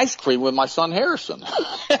eating ice cream with my son Harrison.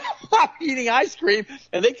 I'm eating ice cream,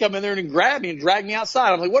 and they come in there and grab me and drag me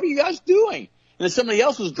outside. I'm like, what are you guys doing? And then somebody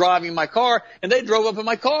else was driving my car, and they drove up in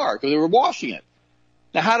my car because they were washing it.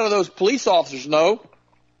 Now, how do those police officers know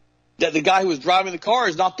that the guy who was driving the car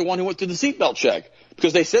is not the one who went through the seatbelt check?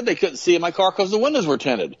 Because they said they couldn't see in my car because the windows were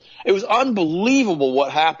tinted. It was unbelievable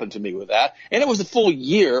what happened to me with that. And it was a full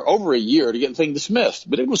year, over a year, to get the thing dismissed.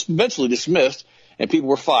 But it was eventually dismissed, and people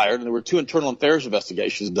were fired, and there were 2 internal affairs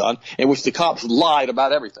investigations done in which the cops lied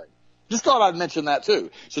about everything. Just thought I'd mention that, too.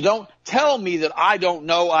 So don't tell me that I don't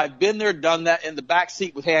know. I've been there, done that, in the back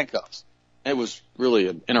seat with handcuffs. It was really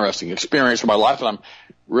an interesting experience for my life, and I'm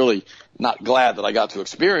really not glad that I got to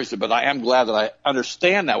experience it, but I am glad that I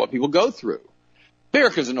understand now what people go through.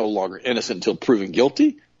 Americans are no longer innocent until proven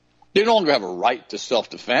guilty. They no longer have a right to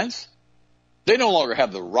self-defense. They no longer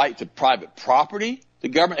have the right to private property. The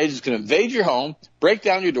government agents can invade your home, break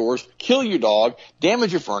down your doors, kill your dog,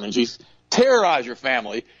 damage your furnishings, terrorize your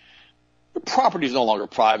family. Your property is no longer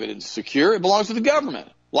private and secure. It belongs to the government.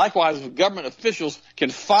 Likewise, government officials can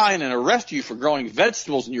fine and arrest you for growing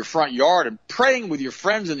vegetables in your front yard and praying with your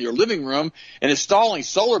friends in your living room and installing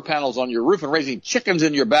solar panels on your roof and raising chickens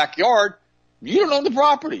in your backyard. You don't own the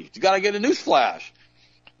property. You got to get a newsflash.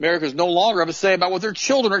 Americans no longer have a say about what their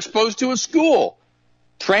children are exposed to in school.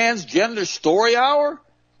 Transgender story hour?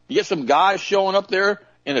 You get some guy showing up there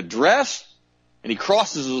in a dress, and he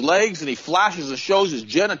crosses his legs and he flashes and shows his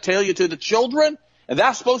genitalia to the children, and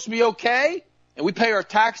that's supposed to be okay? And we pay our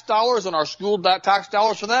tax dollars and our school tax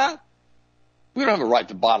dollars for that? We don't have a right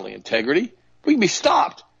to bodily integrity. We can be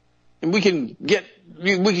stopped, and we can get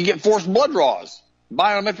forced blood draws,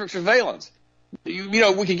 biometric surveillance. We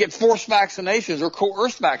can get forced vaccinations or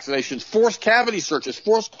coerced vaccinations, forced cavity searches,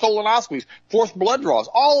 forced colonoscopies, forced blood draws.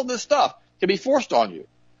 All of this stuff can be forced on you.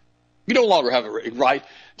 You no longer have a right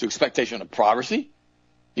to expectation of privacy.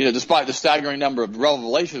 Despite the staggering number of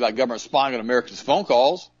revelations about government spying on Americans' phone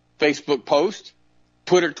calls, Facebook posts,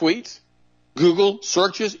 Twitter tweets, Google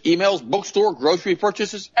searches, emails, bookstore, grocery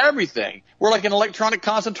purchases, everything. We're like an electronic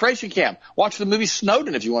concentration camp. Watch the movie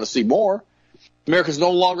Snowden if you want to see more. Americans no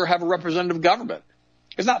longer have a representative government.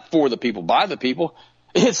 It's not for the people, by the people.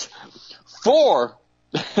 It's for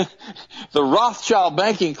the Rothschild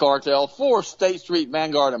banking cartel, for State Street,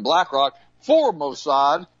 Vanguard, and BlackRock, for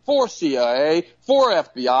Mossad, for CIA, for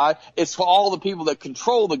FBI. It's for all the people that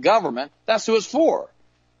control the government. That's who it's for.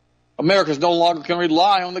 Americans no longer can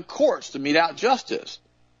rely on the courts to mete out justice.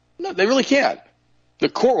 No, they really can't. The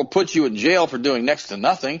court will put you in jail for doing next to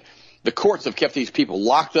nothing. The courts have kept these people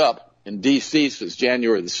locked up in D.C. since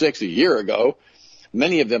January the 6th, a year ago.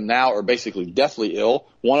 Many of them now are basically deathly ill.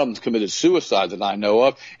 One of them's committed suicide that I know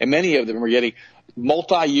of, and many of them are getting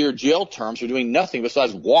multi-year jail terms for doing nothing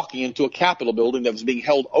besides walking into a Capitol building that was being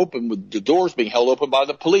held open with the doors being held open by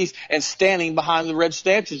the police and standing behind the red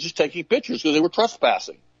stanchions just taking pictures because they were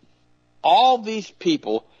trespassing. All these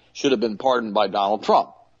people should have been pardoned by Donald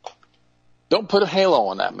Trump. Don't put a halo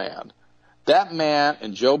on that man. That man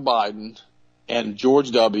and Joe Biden and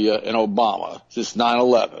George W. and Obama since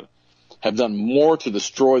 9/11 have done more to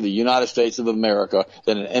destroy the United States of America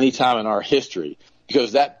than at any time in our history,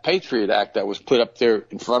 because that Patriot Act that was put up there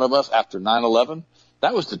in front of us after 9/11,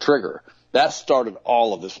 that was the trigger. That started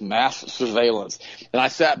all of this mass surveillance. And I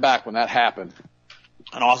sat back when that happened,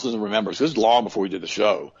 and Austin remembers, this was long before we did the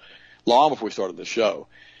show, long before we started the show.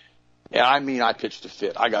 And I mean, I pitched a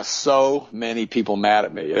fit. I got so many people mad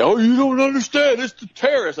at me. Oh, you don't understand. It's the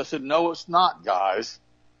terrorists. I said, no, it's not, guys.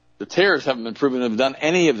 The terrorists haven't been proven to have done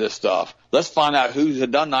any of this stuff. Let's find out who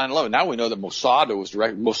had done 9/11. Now we know that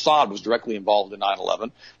Mossad was directly involved in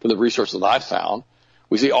 9/11 from the research that I found.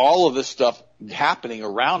 We see all of this stuff happening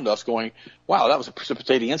around us going, wow, that was a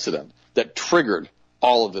precipitating incident that triggered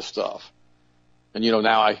all of this stuff. And,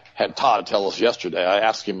 now I had Todd tell us yesterday. I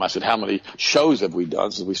asked him, I said, how many shows have we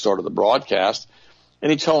done since we started the broadcast?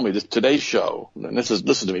 And he told me today's show, and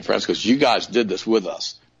listen to me, friends, because you guys did this with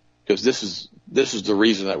us, because this is the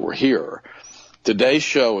reason that we're here. Today's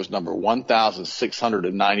show is number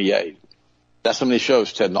 1,698. That's how many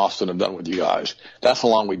shows Ted and Austin have done with you guys. That's how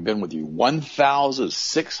long we've been with you.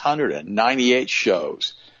 1,698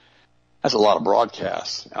 shows. That's a lot of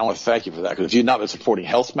broadcasts. I want to thank you for that, because if you'd not been supporting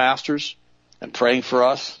Health Masters and praying for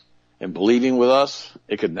us and believing with us,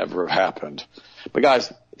 it could never have happened. But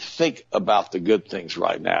guys, think about the good things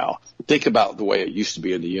right now. Think about the way it used to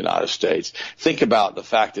be in the United States. Think about the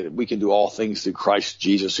fact that we can do all things through Christ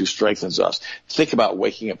Jesus who strengthens us. Think about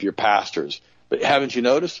waking up your pastors. But haven't you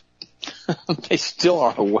noticed? They still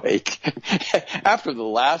aren't awake. After the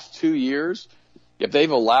last 2 years, if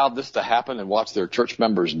they've allowed this to happen and watched their church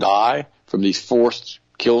members die from these forced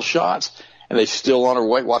kill shots, and they still aren't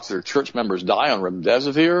awake, watch their church members die on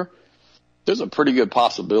remdesivir, there's a pretty good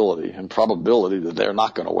possibility and probability that they're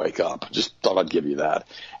not going to wake up. Just thought I'd give you that.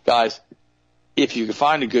 Guys, if you can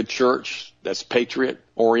find a good church that's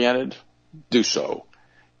patriot-oriented, do so.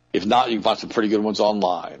 If not, you can find some pretty good ones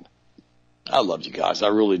online. I love you guys. I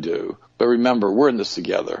really do. But remember, we're in this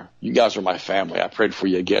together. You guys are my family. I prayed for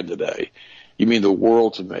you again today. You mean the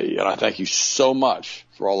world to me, and I thank you so much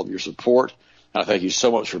for all of your support. And I thank you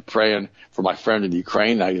so much for praying for my friend in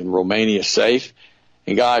Ukraine, now in Romania, safe.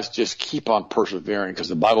 And guys, just keep on persevering, because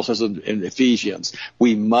the Bible says in Ephesians,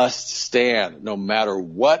 we must stand no matter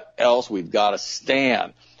what else. We've got to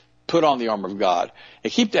stand. Put on the armor of God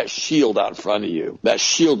and keep that shield out in front of you, that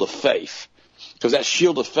shield of faith, because that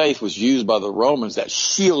shield of faith was used by the Romans. That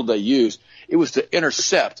shield they used, it was to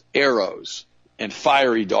intercept arrows and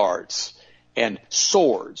fiery darts and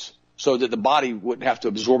swords, so that the body wouldn't have to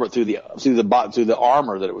absorb it through the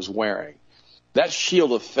armor that it was wearing. That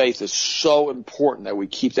shield of faith is so important that we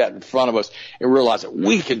keep that in front of us and realize that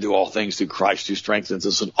we can do all things through Christ who strengthens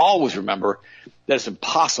us. And always remember that it's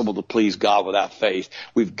impossible to please God without faith.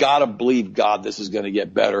 We've got to believe God this is going to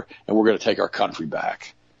get better, and we're going to take our country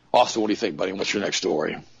back. Austin, what do you think, buddy? What's your next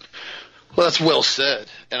story? Well, that's well said.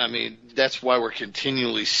 And I mean, that's why we're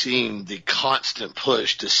continually seeing the constant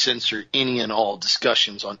push to censor any and all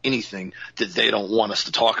discussions on anything that they don't want us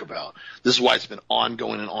to talk about. This is why it's been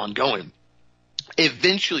ongoing and ongoing.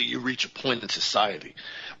 Eventually you reach a point in society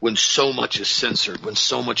when so much is censored, when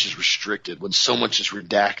so much is restricted, when so much is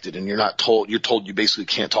redacted, and you're told you basically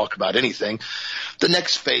can't talk about anything. The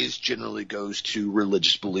next phase generally goes to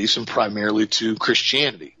religious beliefs, and primarily to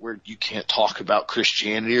Christianity, where you can't talk about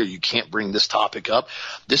Christianity or you can't bring this topic up.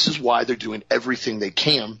 This is why they're doing everything they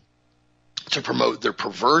can to promote their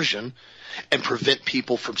perversion and prevent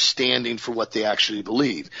people from standing for what they actually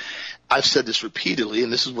believe. I've said this repeatedly,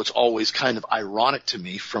 and this is what's always kind of ironic to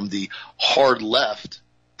me from the hard left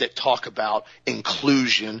that talk about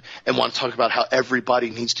inclusion and want to talk about how everybody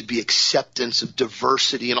needs to be acceptance of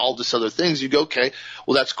diversity and all this other things. You go, okay,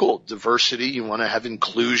 well, that's cool. Diversity, you want to have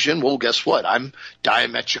inclusion. Well, guess what? I'm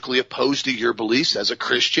diametrically opposed to your beliefs as a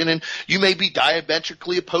Christian, and you may be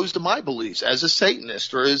diametrically opposed to my beliefs as a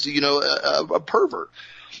Satanist or as, a pervert.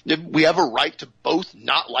 We have a right to both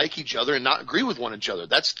not like each other and not agree with one another.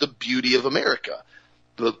 That's the beauty of America.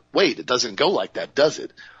 But wait, it doesn't go like that, does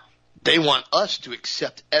it? They want us to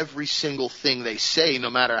accept every single thing they say, no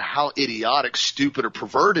matter how idiotic, stupid, or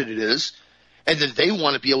perverted it is. And then they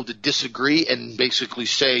want to be able to disagree and basically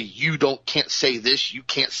say, you can't say this, you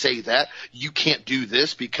can't say that, you can't do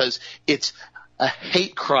this, because it's a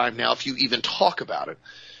hate crime now if you even talk about it.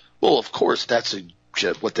 Well, of course, that's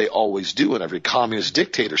what they always do in every communist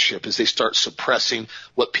dictatorship, is they start suppressing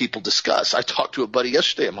what people discuss. I talked to a buddy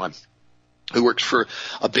yesterday of mine who works for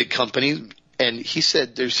a big company, And he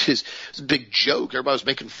said there's this big joke. Everybody was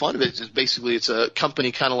making fun of it. It's a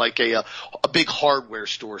company kind of like a big hardware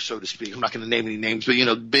store, so to speak. I'm not going to name any names,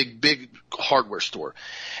 but, big hardware store.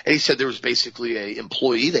 And he said there was basically a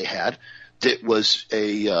employee they had that was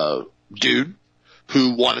a dude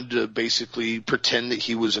who wanted to basically pretend that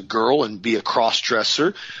he was a girl and be a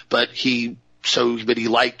cross-dresser, but he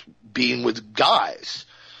liked being with guys.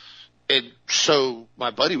 And so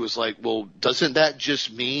my buddy was like, well, doesn't that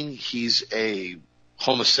just mean he's a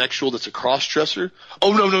homosexual that's a cross-dresser?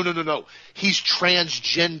 Oh, no. He's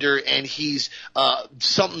transgender and he's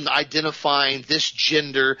something identifying this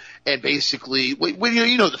gender, and basically,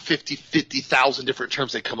 the 50,000 different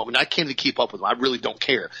terms they come up with. And I can't even keep up with them. I really don't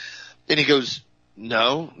care. And he goes,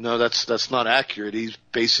 no, that's not accurate. He's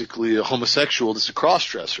basically a homosexual that's a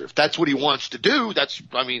cross-dresser. If that's what he wants to do, that's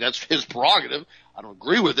his prerogative. I don't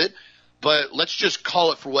agree with it. But let's just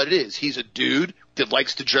call it for what it is. He's a dude that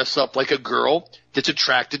likes to dress up like a girl that's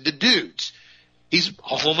attracted to dudes. He's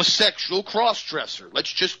a homosexual cross-dresser.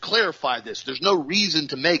 Let's just clarify this. There's no reason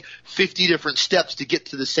to make 50 different steps to get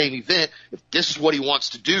to the same event. If this is what he wants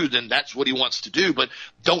to do, then that's what he wants to do. But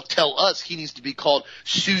don't tell us he needs to be called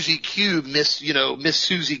Susie Q, Miss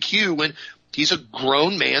Susie Q, when he's a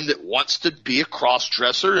grown man that wants to be a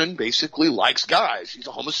cross-dresser and basically likes guys. He's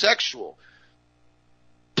a homosexual.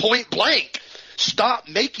 Point blank. Stop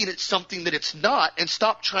making it something that it's not, and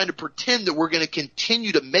stop trying to pretend that we're going to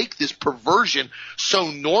continue to make this perversion so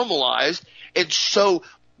normalized and so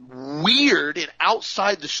weird and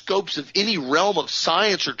outside the scopes of any realm of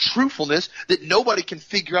science or truthfulness that nobody can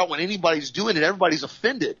figure out when anybody's doing it. Everybody's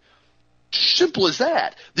offended. Simple as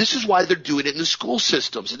that. This is why they're doing it in the school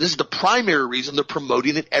systems, and this is the primary reason they're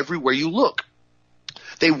promoting it everywhere you look.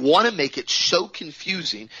 They want to make it so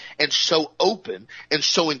confusing and so open and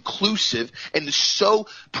so inclusive and so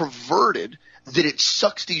perverted that it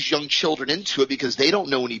sucks these young children into it, because they don't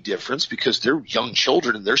know any difference, because they're young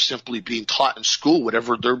children and they're simply being taught in school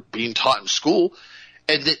whatever they're being taught in school,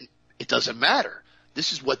 and that it doesn't matter.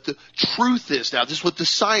 This is what the truth is now. This is what the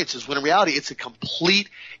science is, when in reality it's a complete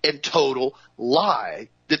and total lie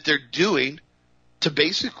that they're doing to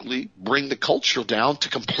basically bring the culture down to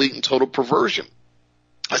complete and total perversion.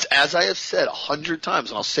 As I have said 100 times,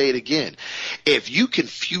 and I'll say it again, if you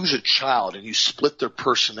confuse a child and you split their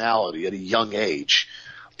personality at a young age,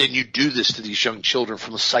 and you do this to these young children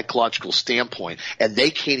from a psychological standpoint, and they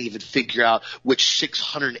can't even figure out which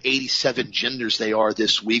 687 genders they are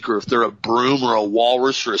this week, or if they're a broom or a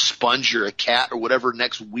walrus or a sponge or a cat or whatever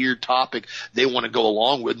next weird topic they want to go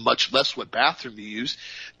along with, much less what bathroom to use,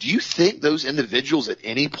 do you think those individuals at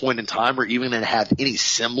any point in time are even going to have any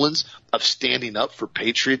semblance of standing up for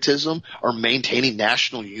patriotism or maintaining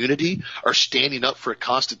national unity or standing up for a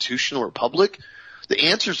constitutional republic? The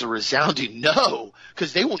answer is a resounding no,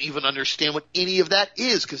 because they won't even understand what any of that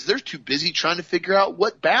is, because they're too busy trying to figure out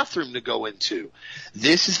what bathroom to go into.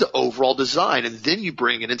 This is the overall design, and then you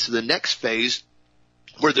bring it into the next phase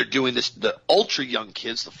where they're doing this, the ultra young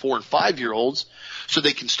kids, the 4 and 5 year olds, so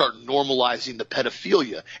they can start normalizing the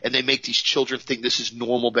pedophilia, and they make these children think this is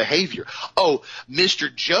normal behavior. Oh,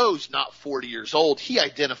 Mr. Joe's not 40 years old. He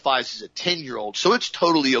identifies as a 10-year-old, so it's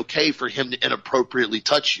totally okay for him to inappropriately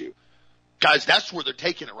touch you. Guys, that's where they're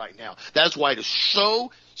taking it right now. That's why it is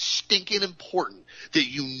so stinking important that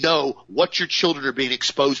you know what your children are being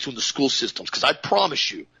exposed to in the school systems. Because I promise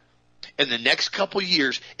you, in the next couple of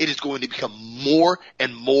years, it is going to become more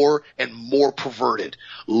and more and more perverted.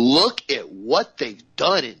 Look at what they've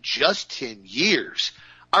done in just 10 years.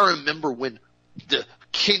 I remember when the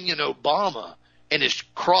Kenyan Obama and his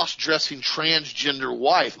cross-dressing transgender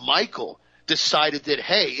wife, Michael, decided that,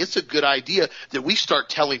 hey, it's a good idea that we start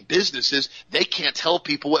telling businesses they can't tell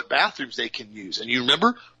people what bathrooms they can use. And you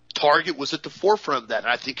remember, Target was at the forefront of that.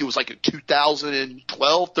 And I think it was like in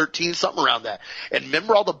 2012, 13, something around that. And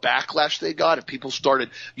remember all the backlash they got, and people started,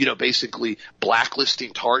 basically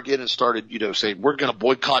blacklisting Target and started, saying, we're going to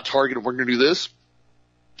boycott Target and we're going to do this.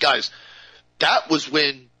 Guys, that was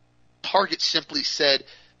when Target simply said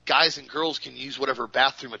guys and girls can use whatever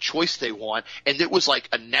bathroom of choice they want. And it was like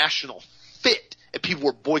a national fit, and people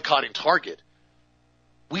were boycotting Target.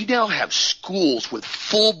 We now have schools with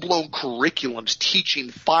full-blown curriculums teaching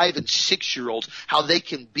 5 and 6-year-olds how they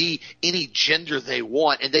can be any gender they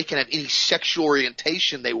want, and they can have any sexual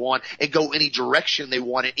orientation they want and go any direction they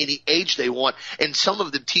want at any age they want. And some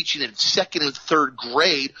of them teaching in 2nd and 3rd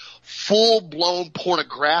grade full-blown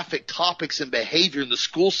pornographic topics and behavior in the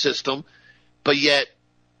school system. But yet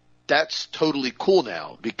that's totally cool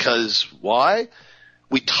now, because why?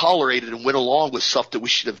 We tolerated and went along with stuff that we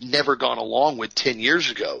should have never gone along with 10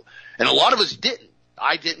 years ago. And a lot of us didn't.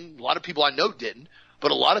 I didn't. A lot of people I know didn't.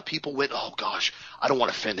 But a lot of people went, oh gosh, I don't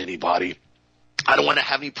want to offend anybody. I don't want to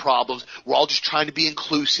have any problems. We're all just trying to be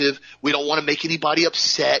inclusive. We don't want to make anybody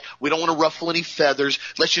upset. We don't want to ruffle any feathers.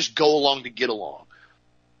 Let's just go along to get along.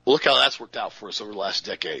 Well, look how that's worked out for us over the last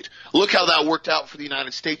decade. Look how that worked out for the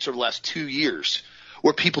United States over the last 2 years,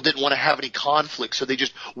 where people didn't want to have any conflict, so they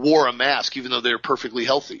just wore a mask even though they were perfectly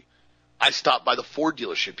healthy. I stopped by the Ford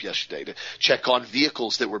dealership yesterday to check on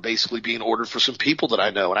vehicles that were basically being ordered for some people that I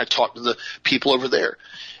know, and I talked to the people over there.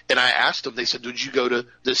 And I asked them, they said, did you go to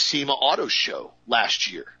the SEMA Auto Show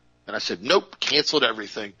last year? And I said, nope, canceled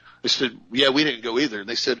everything. They said, yeah, we didn't go either. And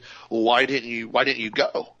they said, well, why didn't you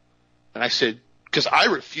go? And I said, because I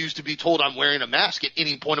refuse to be told I'm wearing a mask at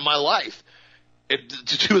any point in my life. And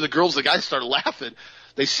the two of the girls, the guys started laughing.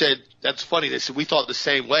 They said, that's funny. They said, we thought the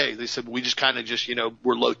same way. They said, we just kind of just,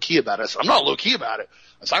 we're low key about it. I said, I'm not low key about it.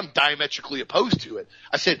 I said, I'm diametrically opposed to it.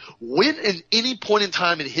 I said, when at any point in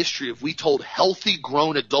time in history have we told healthy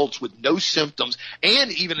grown adults with no symptoms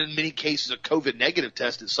and even in many cases a COVID negative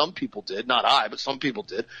test, as some people did, not I, but some people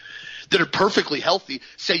did, that are perfectly healthy,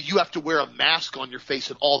 say you have to wear a mask on your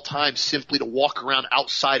face at all times simply to walk around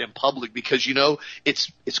outside in public because,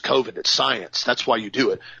 it's COVID, it's science. That's why you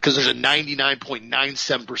do it. Because there's a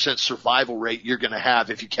 99.97% survival rate you're going to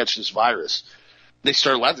have if you catch this virus. They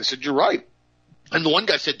started laughing. They said, you're right. And the one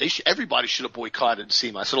guy said everybody should have boycotted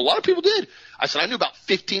SEMA. I said, a lot of people did. I said, I knew about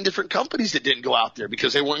 15 different companies that didn't go out there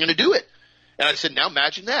because they weren't going to do it. And I said, now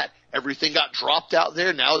imagine that. Everything got dropped out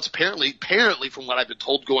there. Now it's apparently from what I've been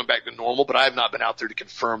told, going back to normal, but I have not been out there to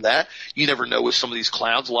confirm that. You never know with some of these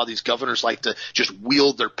clowns. A lot of these governors like to just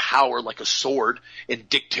wield their power like a sword and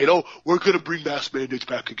dictate, oh, we're going to bring mask mandates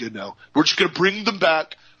back again now. We're just going to bring them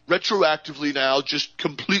back retroactively now, just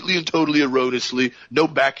completely and totally erroneously, no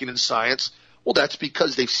backing in science. Well, that's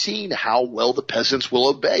because they've seen how well the peasants will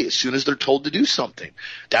obey as soon as they're told to do something.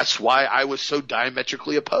 That's why I was so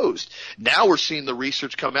diametrically opposed. Now we're seeing the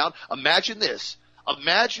research come out. Imagine this.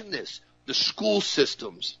 The school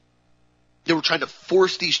systems, they were trying to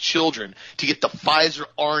force these children to get the Pfizer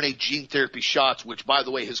RNA gene therapy shots, which, by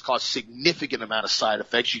the way, has caused significant amount of side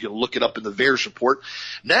effects. You can look it up in the VAERS report.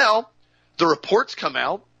 Now the reports come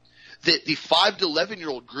out that the 5 to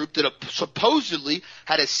 11-year-old group that supposedly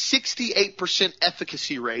had a 68%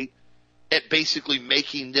 efficacy rate at basically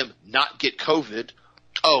making them not get COVID,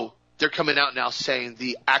 they're coming out now saying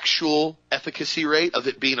the actual efficacy rate of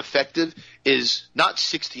it being effective is not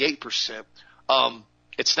 68%.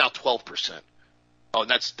 It's now 12%. Oh, and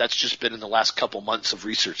that's just been in the last couple months of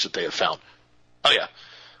research that they have found. Oh, yeah.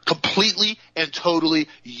 Completely and totally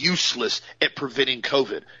useless at preventing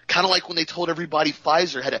COVID. Kind of like when they told everybody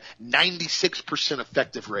Pfizer had a 96%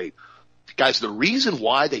 effective rate. Guys, the reason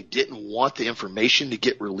why they didn't want the information to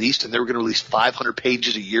get released and they were going to release 500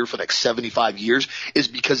 pages a year for the next 75 years is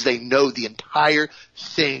because they know the entire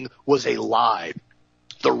thing was a lie.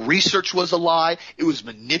 The research was a lie. It was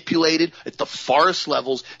manipulated at the farthest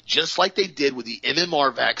levels, just like they did with the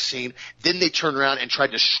MMR vaccine. Then they turned around and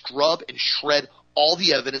tried to scrub and shred all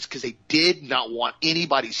the evidence because they did not want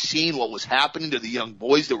anybody seeing what was happening to the young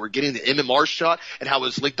boys that were getting the MMR shot and how it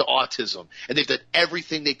was linked to autism. And they've done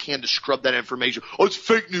everything they can to scrub that information. Oh, it's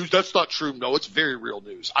fake news. That's not true. No, it's very real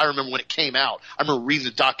news. I remember when it came out. I remember reading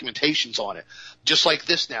the documentations on it. Just like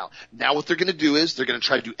this now. Now what they're going to do is they're going to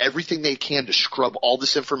try to do everything they can to scrub all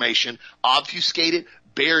this information, obfuscate it,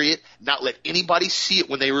 bury it, not let anybody see it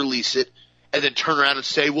when they release it, and then turn around and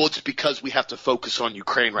say, well, it's because we have to focus on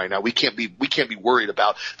Ukraine right now. We can't be worried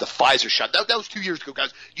about the Pfizer shot. That was 2 years ago,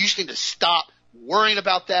 guys. You just need to stop worrying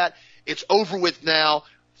about that. It's over with now.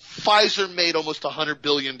 Pfizer made almost $100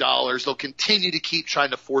 billion. They'll continue to keep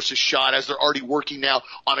trying to force a shot as they're already working now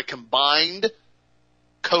on a combined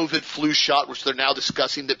COVID flu shot, which they're now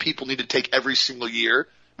discussing that people need to take every single year.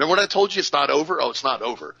 Remember what I told you? It's not over? Oh, it's not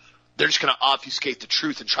over. They're just going to obfuscate the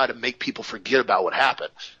truth and try to make people forget about what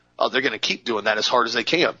happened. They're going to keep doing that as hard as they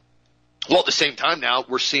can. Well, at the same time now,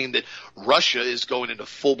 we're seeing that Russia is going into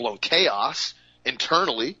full-blown chaos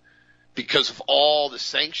internally because of all the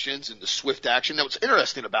sanctions and the swift action. Now, what's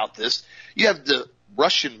interesting about this, you have the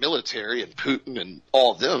Russian military and Putin and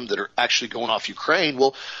all of them that are actually going off Ukraine.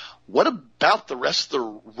 Well, what about the rest of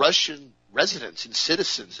the Russian residents and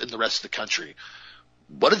citizens in the rest of the country?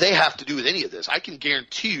 What do they have to do with any of this? I can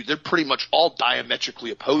guarantee you they're pretty much all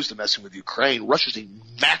diametrically opposed to messing with Ukraine. Russia's a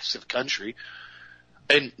massive country.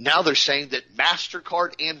 And now they're saying that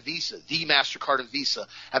MasterCard and Visa, the MasterCard and Visa,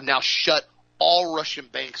 have now shut all Russian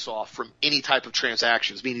banks off from any type of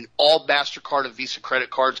transactions, meaning all MasterCard and Visa credit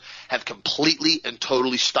cards have completely and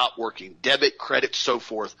totally stopped working. Debit, credit, so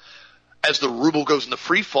forth. As the ruble goes into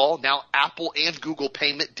free fall, now Apple and Google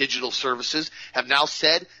Payment digital services have now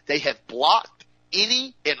said they have blocked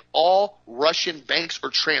any and all Russian banks or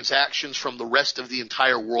transactions from the rest of the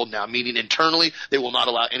entire world now, meaning internally they will not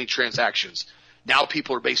allow any transactions. Now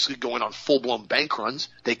people are basically going on full-blown bank runs.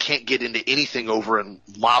 They can't get into anything over in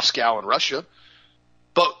Moscow and Russia.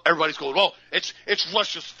 But everybody's going, well, it's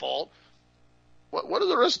Russia's fault. What do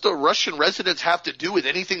the rest of the Russian residents have to do with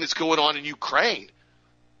anything that's going on in Ukraine?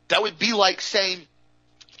 That would be like saying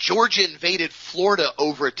Georgia invaded Florida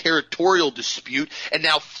over a territorial dispute, and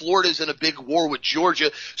now Florida's in a big war with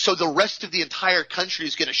Georgia, so the rest of the entire country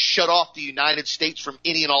is going to shut off the United States from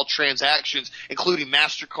any and all transactions, including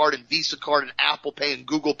MasterCard and Visa Card and Apple Pay and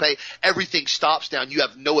Google Pay. Everything stops down. You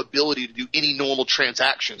have no ability to do any normal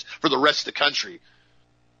transactions for the rest of the country.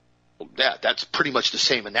 Well, yeah, that's pretty much the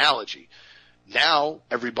same analogy. Now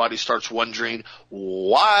everybody starts wondering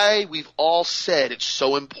why we've all said it's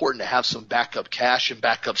so important to have some backup cash and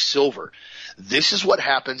backup silver. This is what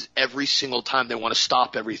happens every single time they want to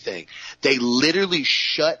stop everything. They literally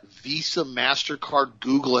shut Visa, MasterCard,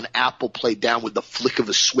 Google, and Apple Pay down with the flick of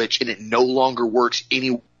a switch, and it no longer works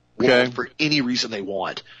for any reason they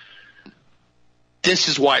want. This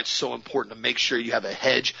is why it's so important to make sure you have a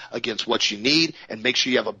hedge against what you need and make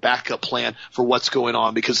sure you have a backup plan for what's going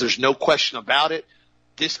on, because there's no question about it.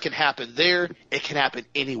 This can happen there. It can happen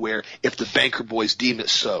anywhere if the banker boys deem it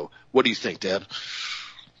so. What do you think, Dad?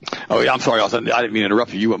 Oh, yeah, I'm sorry. I didn't mean to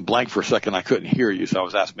interrupt you. You went blank for a second. I couldn't hear you, so I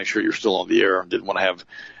was asking to make sure you're still on the air. Didn't want to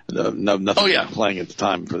have nothing playing at the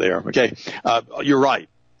time for the air. Okay. You're right.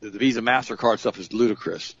 The Visa, MasterCard stuff is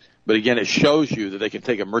ludicrous. But again, it shows you that they can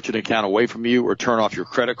take a merchant account away from you or turn off your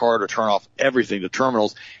credit card or turn off everything, the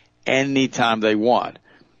terminals, anytime they want.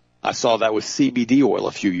 I saw that with CBD oil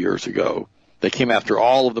a few years ago. They came after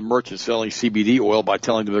all of the merchants selling CBD oil by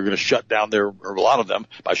telling them they're going to shut down or a lot of them,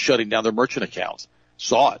 by shutting down their merchant accounts.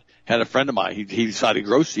 Saw it. Had a friend of mine, he decided to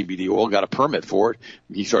grow CBD oil, got a permit for it.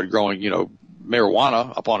 He started growing,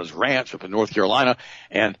 marijuana up on his ranch up in North Carolina,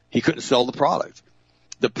 and he couldn't sell the product.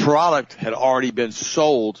 The product had already been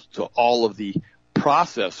sold to all of the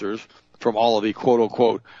processors from all of the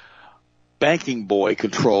quote-unquote banking boy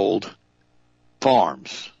controlled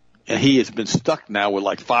farms. And he has been stuck now with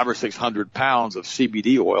like 500 or 600 pounds of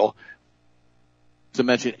CBD oil, to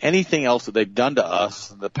mention anything else that they've done to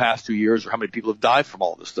us in the past 2 years or how many people have died from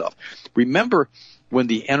all this stuff. Remember when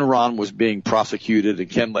the Enron was being prosecuted and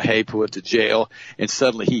Ken LaHaye put to jail, and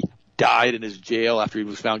suddenly he died in his jail after he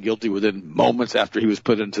was found guilty within moments after he was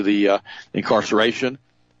put into the incarceration?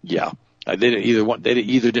 Yeah. They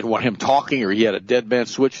either didn't want him talking, or he had a dead man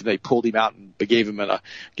switch, and they pulled him out and gave him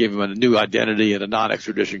a new identity in a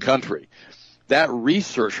non-extradition country. That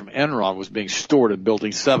research from Enron was being stored in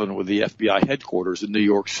Building 7 with the FBI headquarters in New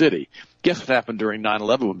York City. Guess what happened during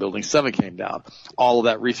 9/11 when Building 7 came down? All of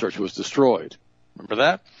that research was destroyed. Remember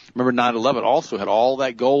that? Remember 9/11 also had all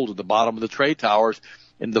that gold at the bottom of the trade towers,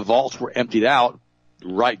 and the vaults were emptied out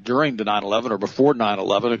right during the 9/11 or before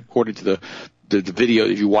 9/11, according to the video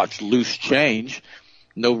that you watched, Loose Change.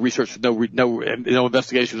 No research, no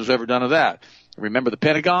investigation was ever done of that. Remember the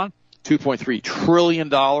Pentagon? $2.3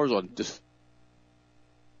 trillion on this.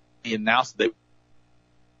 He announced that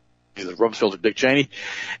either Rumsfeld or Dick Cheney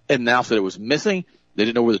announced that it was missing. They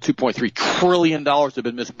didn't know where the $2.3 trillion had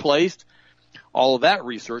been misplaced. All of that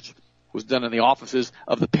research was done in the offices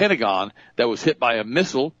of the Pentagon that was hit by a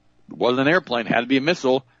missile. It wasn't an airplane, had to be a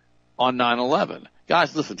missile on 9/11.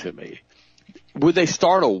 Guys, listen to me. Would they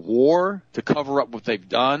start a war to cover up what they've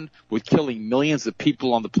done with killing millions of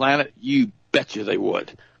people on the planet? You betcha they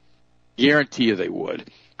would. Guarantee you they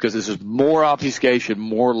would. Because this is more obfuscation,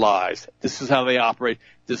 more lies. This is how they operate.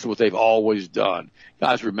 This is what they've always done.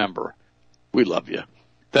 Guys, remember, we love you.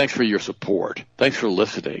 Thanks for your support. Thanks for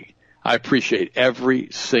listening. I appreciate every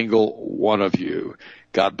single one of you.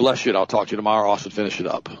 God bless you, and I'll talk to you tomorrow. Austin, finish it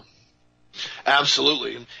up.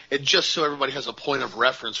 Absolutely. And just so everybody has a point of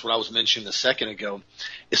reference, what I was mentioning a second ago,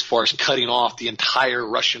 as far as cutting off the entire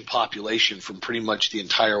Russian population from pretty much the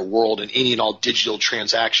entire world and any and all digital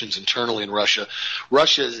transactions internally in Russia.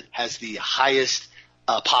 Russia has the highest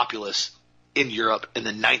populace in Europe and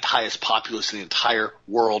the 9th highest populace in the entire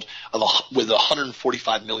world with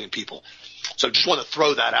 145 million people. So just want to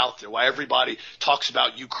throw that out there. While everybody talks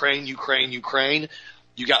about Ukraine,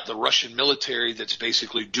 you got the Russian military that's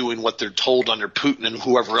basically doing what they're told under Putin and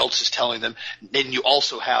whoever else is telling them. Then you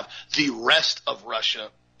also have the rest of Russia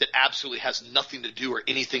that absolutely has nothing to do or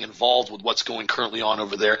anything involved with what's going currently on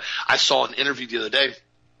over there. I saw an interview the other day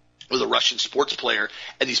with a Russian sports player,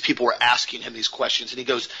 and these people were asking him these questions. And he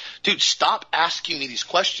goes, dude, stop asking me these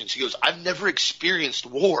questions. He goes, I've never experienced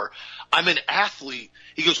war. I'm an athlete.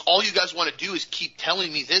 He goes, all you guys want to do is keep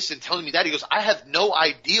telling me this and telling me that. He goes, I have no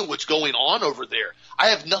idea what's going on over there. I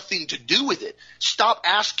have nothing to do with it. Stop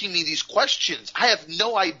asking me these questions. I have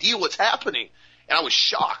no idea what's happening. And I was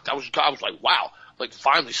shocked. I was like, wow, like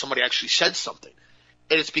finally somebody actually said something.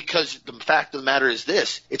 And it's because the fact of the matter is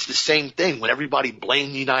this. It's the same thing. When everybody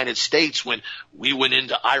blamed the United States when we went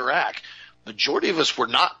into Iraq, majority of us were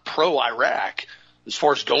not pro-Iraq as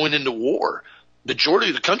far as going into war. Majority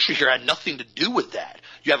of the country here had nothing to do with that.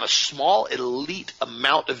 You have a small elite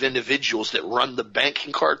amount of individuals that run the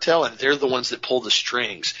banking cartel, and they're the ones that pull the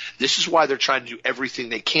strings. This is why they're trying to do everything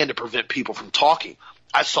they can to prevent people from talking.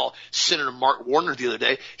 I saw Senator Mark Warner the other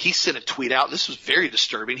day. He sent a tweet out, and this was very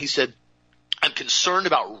disturbing. He said, I'm concerned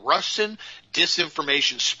about Russian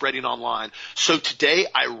disinformation spreading online. So today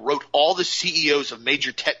I wrote all the CEOs of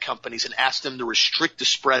major tech companies and asked them to restrict the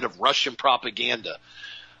spread of Russian propaganda.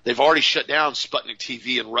 They've already shut down Sputnik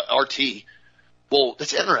TV and RT. Well,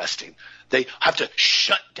 that's interesting. They have to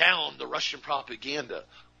shut down the Russian propaganda.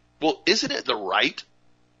 Well, isn't it the right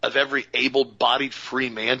of every able-bodied free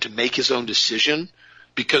man to make his own decision?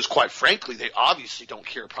 Because, quite frankly, they obviously don't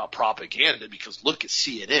care about propaganda because look at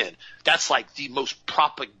CNN. That's like the most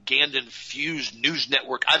propaganda-infused news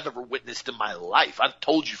network I've ever witnessed in my life. I've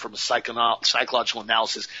told you from a psychological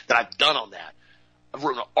analysis that I've done on that. I've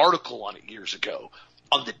written an article on it years ago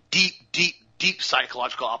on the deep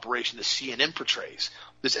psychological operation that CNN portrays.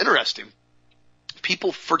 It's interesting.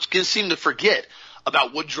 People seem to forget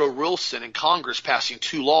about Woodrow Wilson in Congress passing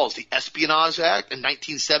two laws, the Espionage Act in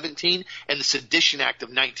 1917 and the Sedition Act of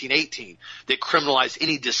 1918, that criminalized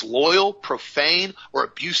any disloyal, profane, or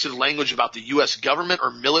abusive language about the U.S. government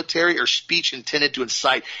or military or speech intended to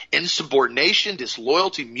incite insubordination,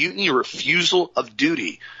 disloyalty, mutiny, or refusal of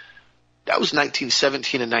duty. That was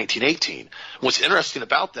 1917 and 1918. What's interesting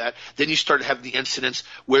about that, then you started having the incidents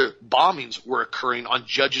where bombings were occurring on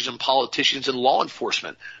judges and politicians and law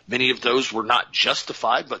enforcement. Many of those were not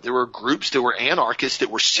justified, but there were groups that were anarchists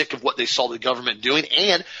that were sick of what they saw the government doing,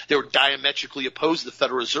 and they were diametrically opposed to the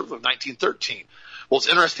Federal Reserve of 1913. What's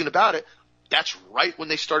interesting about it, that's right when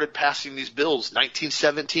they started passing these bills,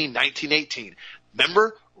 1917, 1918.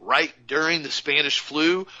 Remember? Right during the Spanish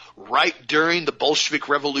flu, right during the Bolshevik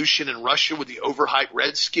Revolution in Russia with the overhyped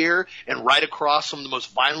Red Scare, and right across some of the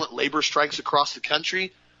most violent labor strikes across the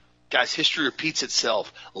country. Guys, history repeats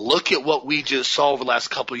itself. Look at what we just saw over the last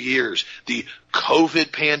couple of years. The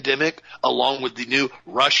COVID pandemic, along with the new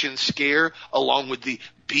Russian scare, along with the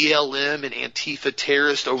BLM and Antifa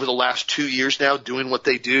terrorists over the last 2 years now doing what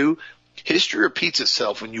they do. History repeats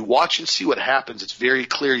itself. When you watch and see what happens, it's very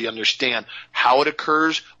clear you understand how it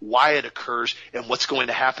occurs, why it occurs, and what's going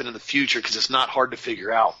to happen in the future, because it's not hard to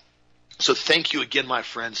figure out. So thank you again, my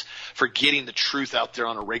friends, for getting the truth out there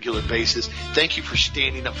on a regular basis. Thank you for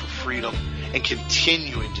standing up for freedom and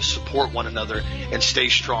continuing to support one another and stay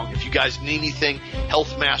strong. If you guys need anything,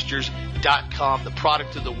 healthmasters.com, the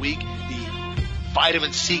product of the week, the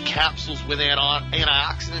vitamin C capsules with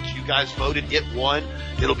antioxidants. You guys voted. It won.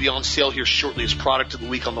 It'll be on sale here shortly as product of the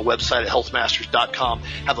week on the website at healthmasters.com.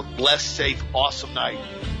 Have a blessed, safe, awesome night,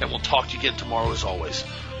 and we'll talk to you again tomorrow as always.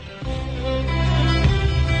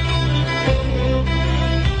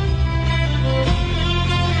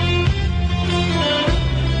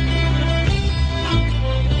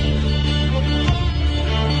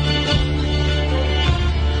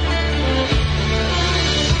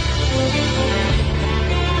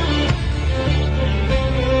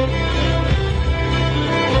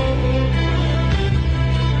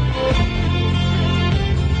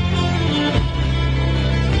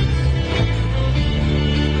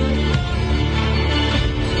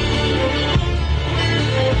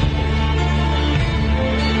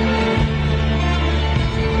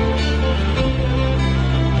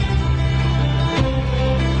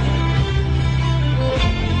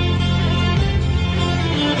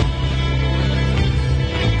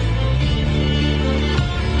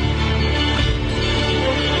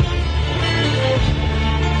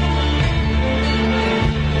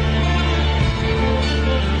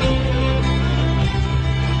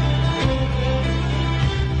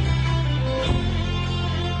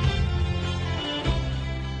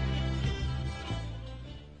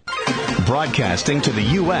 Broadcasting to the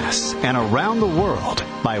U.S. and around the world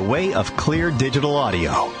by way of clear digital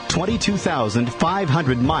audio,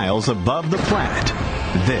 22,500 miles above the planet.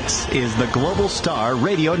 This is the Global Star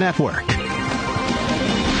Radio Network.